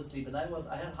fall asleep, and I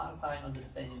had a hard time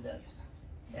understanding that.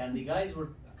 And the guys were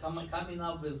coming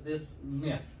up with this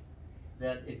myth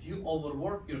that if you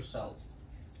overwork yourself,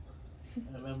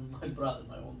 I remember my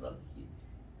own brother,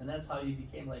 and that's how he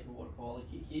became like a workaholic.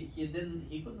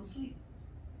 He couldn't sleep.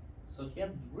 So he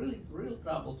had real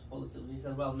trouble to fall asleep. He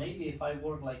said, well, maybe if I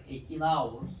work like 18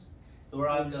 hours, to where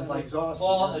I'm just like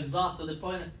exhausted to the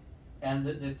point. And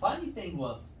the funny thing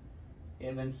was,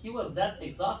 when he was that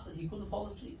exhausted, he couldn't fall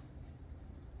asleep.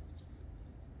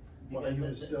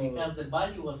 Because the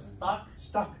body was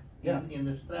stuck in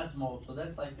the stress mode. So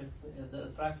that's like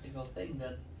the practical thing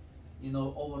that, you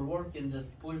know, overworking, just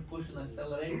push an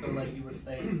accelerator, like you were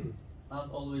saying. It's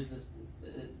not always this.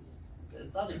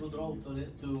 It's not a good road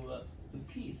to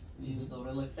peace, you know,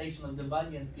 relaxation of the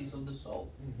body and peace of the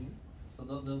soul. So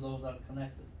those are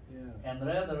connected. And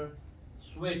rather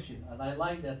switching, and I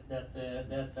like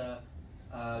that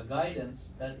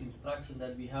guidance, that instruction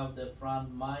that we have the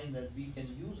front mind, that we can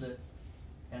use it,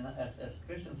 and as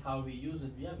Christians, how we use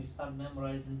it. We start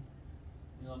memorizing,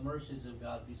 you know, mercies of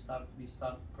God. We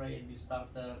start praying. We start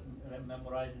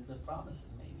memorizing the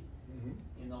promises, maybe.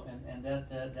 You know, and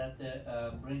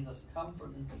that brings us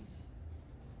comfort and peace.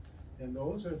 And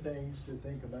those are things to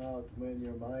think about when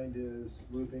your mind is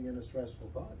looping in a stressful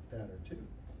thought pattern too.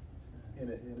 In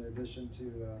addition to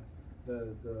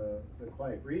the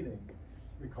quiet breathing,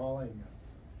 recalling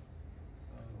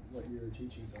what your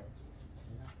teachings are.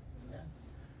 Yeah.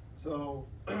 So,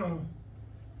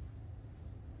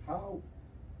 how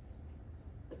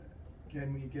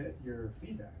can we get your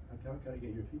feedback? How can I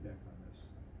get your feedback on this?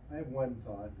 I have one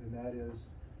thought, and that is,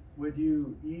 would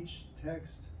you each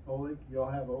text Oleg? You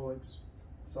all have Oleg's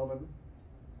cell number.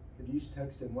 Could you each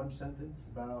text in one sentence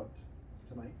about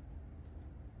tonight?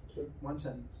 Sure. One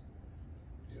sentence.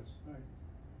 Yes. All right.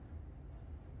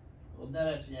 Одне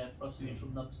речення, я просив він,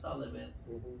 щоб написали ви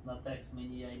на текст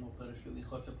мені, я йому перешлю. Він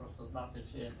хоче просто знати,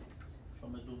 чи що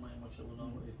ми думаємо, чи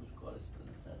воно якусь користь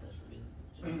принесе, те, що він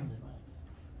чим займається.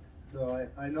 So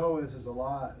I know this is a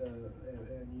lot,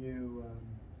 and you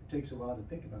it takes a while to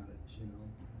think about it, you know.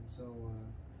 And so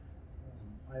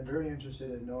I'm very interested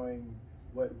in knowing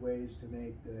what ways to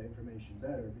make the information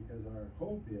better, because our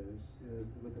hope is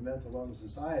with the Mental Wellness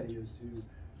Society is to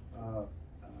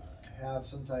have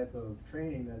some type of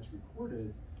training that's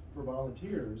recorded for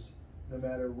volunteers, no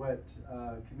matter what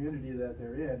community that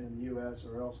they're in the U.S.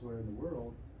 or elsewhere in the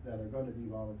world, that are going to be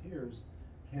volunteers,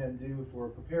 can do for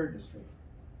preparedness training.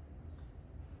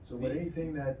 So anything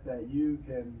that you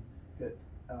can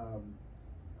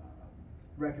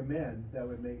recommend that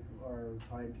would make our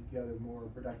time together more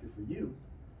productive for you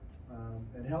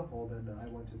and helpful, then I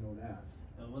want to know that.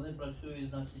 Вони працюють,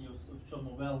 значить, в цьому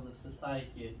Wellness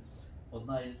Society.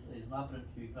 Одна із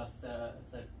напрямків якраз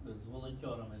це з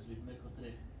волонтерами, з людьми,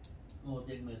 котрих, ну от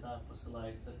як ми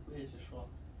посилають церкви, чи що,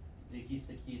 якісь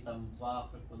такі там в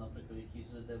Африку, наприклад,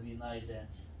 якісь, де війна йде.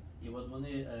 І от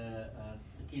вони,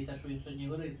 такі, те, що він сьогодні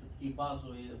говорить, це такі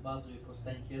базові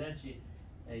простенькі речі,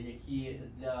 які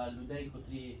для людей,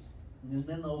 котрі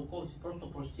не науковці, просто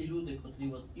прості люди,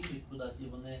 котрі от ідуть кудись, і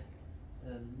вони,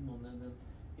 ну,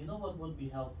 you know what would be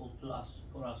helpful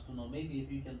for us to know? Maybe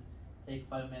if you can take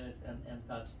 5 minutes and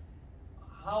touch.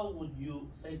 How would you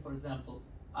say, for example,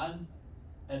 I'm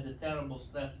at the terrible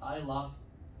stress, I lost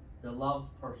the loved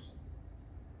person.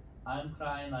 I'm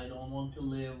crying, I don't want to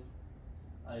live,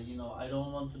 you know, I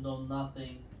don't want to know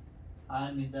nothing.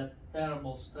 I'm in that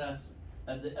terrible stress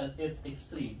at its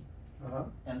extreme.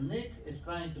 And Nick is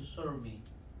trying to serve me.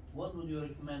 What would you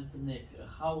recommend to Nick?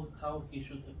 How he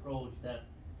should approach that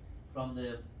from the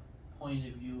point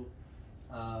of view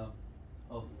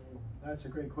of... That's a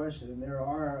great question, and there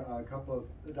are a couple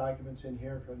of documents in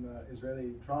here from the Israeli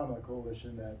Trauma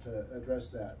Coalition that address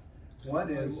that. One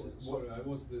is... I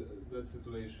was that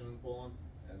situation in Poland,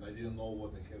 and I didn't know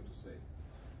what I have to say.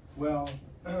 Well,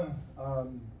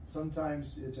 sometimes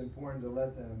it's important to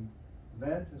let them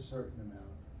vent a certain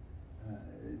amount,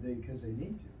 because they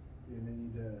need to, and they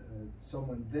need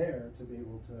someone there to be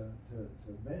able to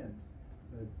vent.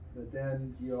 But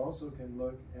then you also can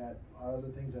look at other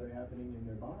things that are happening in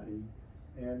their body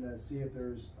and see if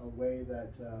there's a way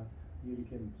that you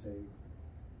can say,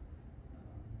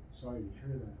 sorry to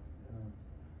hear that.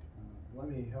 Let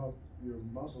me help your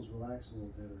muscles relax a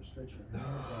little bit, or stretch your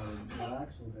hands out and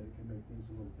relax a little bit. It can make things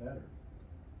a little better.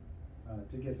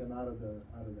 To get them out of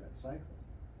that cycle.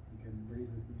 You can breathe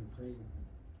with me and pray with me.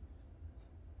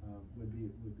 Would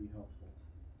be helpful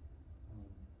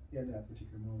in that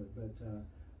particular moment. But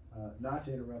not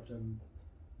to interrupt them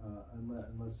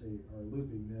unless they are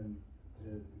looping. Then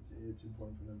it's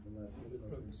important for them to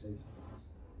let them say something.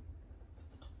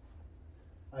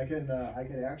 I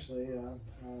can actually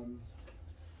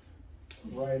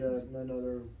write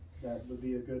another. That would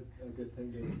be a good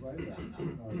thing to write about,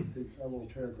 a little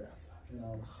paragraph, and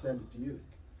I'll send it to you.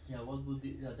 Yeah,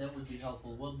 that would be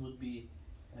helpful. What would be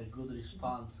a good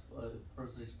response,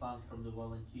 first response from the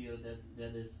volunteer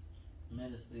that is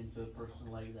ministering to a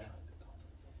person like that?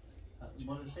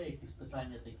 Може ще якісь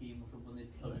питання такі йому, щоб вони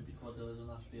теж підходили до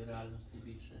нашої реальності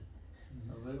більше?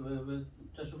 Ви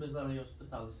те, що ви зараз його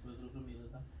спитались, ви зрозуміли,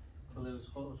 так? Коли ви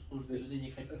служите людині,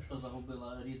 яка якщо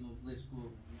загубила рідну,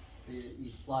 близьку,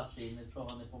 і плаче, і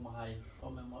нічого не допомагає,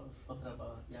 що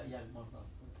треба, як можна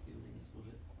цій людині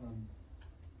служити?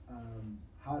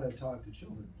 How to talk to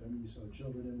children. I mean, so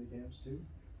children in the camps too?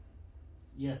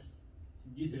 Yes.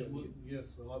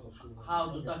 Yes, a lot of children. How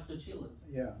to talk to children.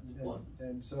 Yeah,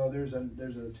 and so there's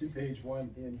a 2-page one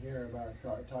in here about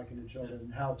talking to children,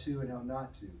 Yes. how to and how not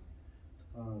to.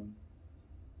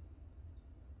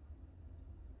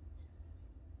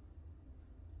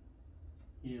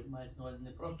 І мається на увазі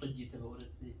не просто діти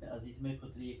говорити з дітьми, а з дітьми,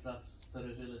 котрі якраз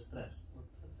пережили стрес.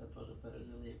 Це теж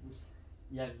пережили якусь,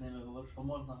 як з ними говорити, що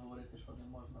можна говорити, що не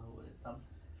можна говорити. Там.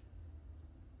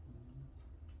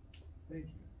 Thank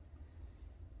you.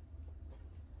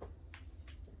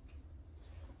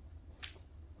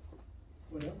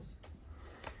 What else?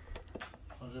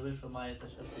 Може ви що маєте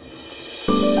ще щось?